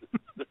 change.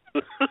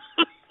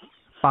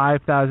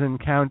 5,000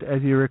 count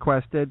as you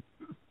requested.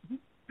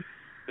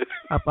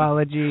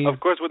 Apologies. Of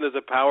course, when there's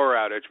a power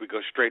outage, we go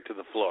straight to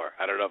the floor.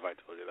 I don't know if I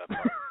told you that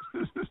part.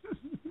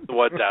 The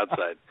one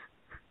downside.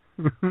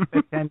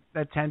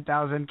 The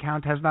 10,000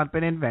 count has not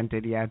been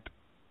invented yet.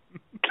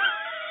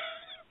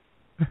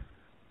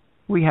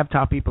 We have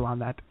top people on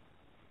that.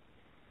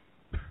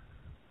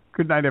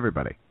 Good night,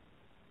 everybody.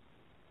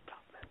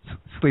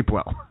 Sleep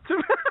well.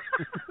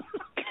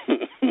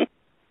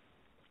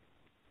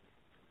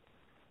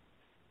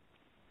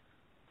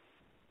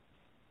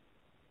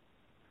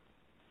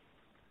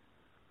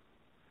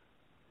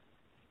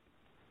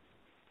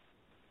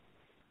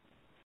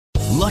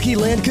 Lucky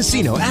Land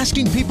Casino,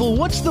 asking people,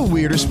 what's the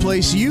weirdest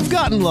place you've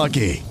gotten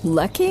lucky?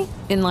 Lucky?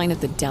 In line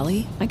at the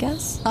deli, I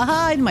guess?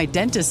 Aha, in my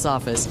dentist's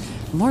office.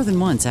 More than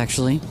once,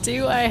 actually.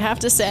 Do I have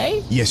to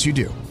say? Yes, you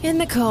do. In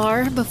the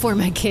car before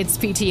my kids'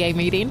 PTA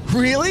meeting.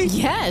 Really?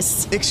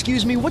 Yes.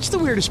 Excuse me, what's the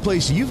weirdest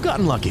place you've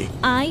gotten lucky?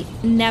 I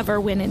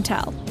never win and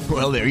tell.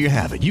 Well, there you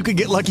have it. You can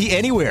get lucky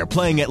anywhere,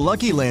 playing at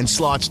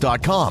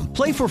LuckyLandSlots.com.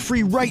 Play for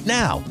free right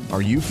now.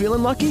 Are you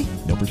feeling lucky?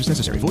 No purchase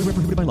necessary. Void where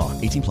prohibited by law.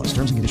 18+.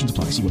 Terms and conditions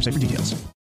apply. See website for details.